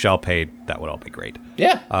shirt, get Vishal paid. That would all be great.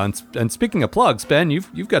 Yeah. And speaking of plugs, Ben,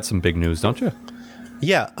 you've got some big news, don't you?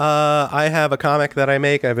 Yeah. I have a comic that I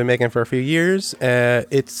make. I've been making for a few years.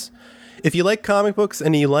 It's if you like comic books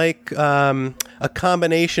and you like a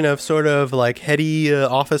combination of sort of like heady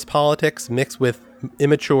office politics mixed with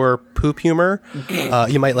immature poop humor,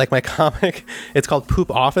 you might like my comic. It's called Poop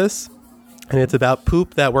Office, and it's about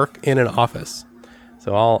poop that work in an office.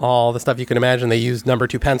 So all the stuff you can imagine. They use number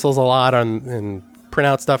 2 pencils a lot and print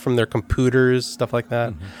out stuff from their computers, stuff like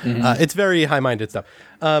that. Mm-hmm. It's very high-minded stuff.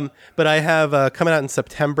 But I have coming out in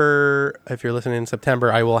September. If you're listening in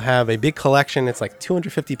September, I will have a big collection. It's like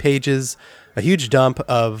 250 pages, a huge dump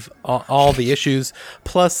of all the issues,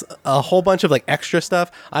 plus a whole bunch of like extra stuff.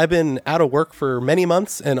 I've been out of work for many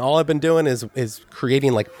months, and all I've been doing is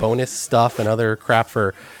creating like bonus stuff and other crap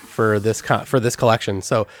for this collection.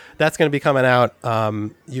 So that's going to be coming out.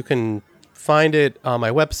 You can find it on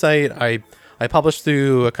my website. I publish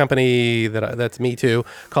through a company that's me too,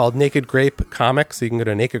 called Naked Grape Comics. So you can go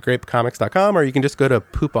to nakedgrapecomics.com, or you can just go to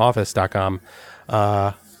poopoffice.com.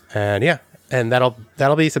 And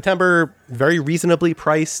that'll be September, very reasonably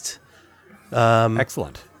priced.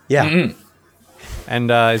 Excellent. Yeah. Mm-hmm.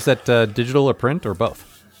 And is that digital or print or both?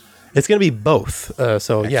 It's going to be both.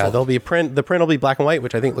 Excellent. Yeah, there'll be print. The print will be black and white,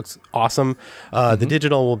 which I think looks awesome. The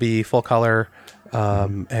digital will be full color.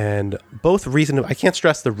 And both reasonable. I can't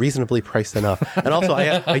stress the reasonably priced enough. And also,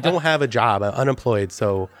 I don't have a job. I'm unemployed,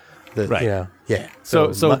 so yeah.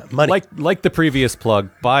 So money. like the previous plug,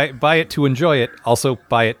 buy it to enjoy it. Also,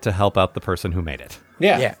 buy it to help out the person who made it.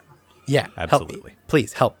 Yeah. Absolutely. Help me.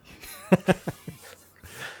 Please help.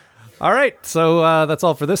 All right, so that's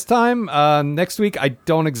all for this time. Next week, I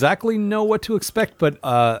don't exactly know what to expect, but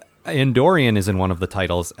Andorian is in one of the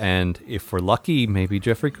titles, and if we're lucky, maybe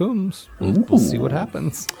Jeffrey Combs. We'll see what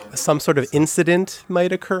happens. Some sort of incident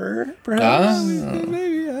might occur, perhaps.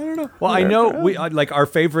 Maybe, I don't know. Well, I know we like our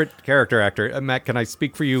favorite character actor. Matt, can I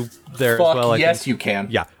speak for you there as well? Yes, you can.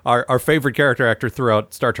 Yeah, our favorite character actor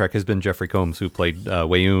throughout Star Trek has been Jeffrey Combs, who played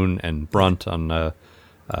Weyoun and Brunt on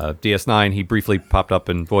DS9. He briefly popped up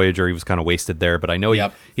in Voyager. He was kind of wasted there, but I know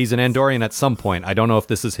he's an Andorian at some point. I don't know if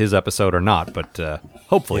this is his episode or not, but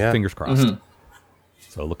hopefully, fingers crossed. Mm-hmm.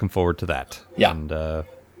 So looking forward to that. Yeah. And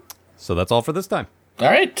so that's all for this time. All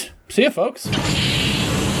right. See you, folks.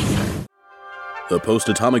 The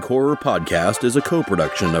Post-Atomic Horror Podcast is a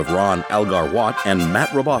co-production of Ron Algar Watt and Matt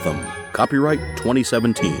Robotham. Copyright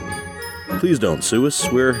 2017. Please don't sue us.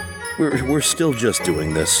 We're still just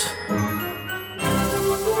doing this.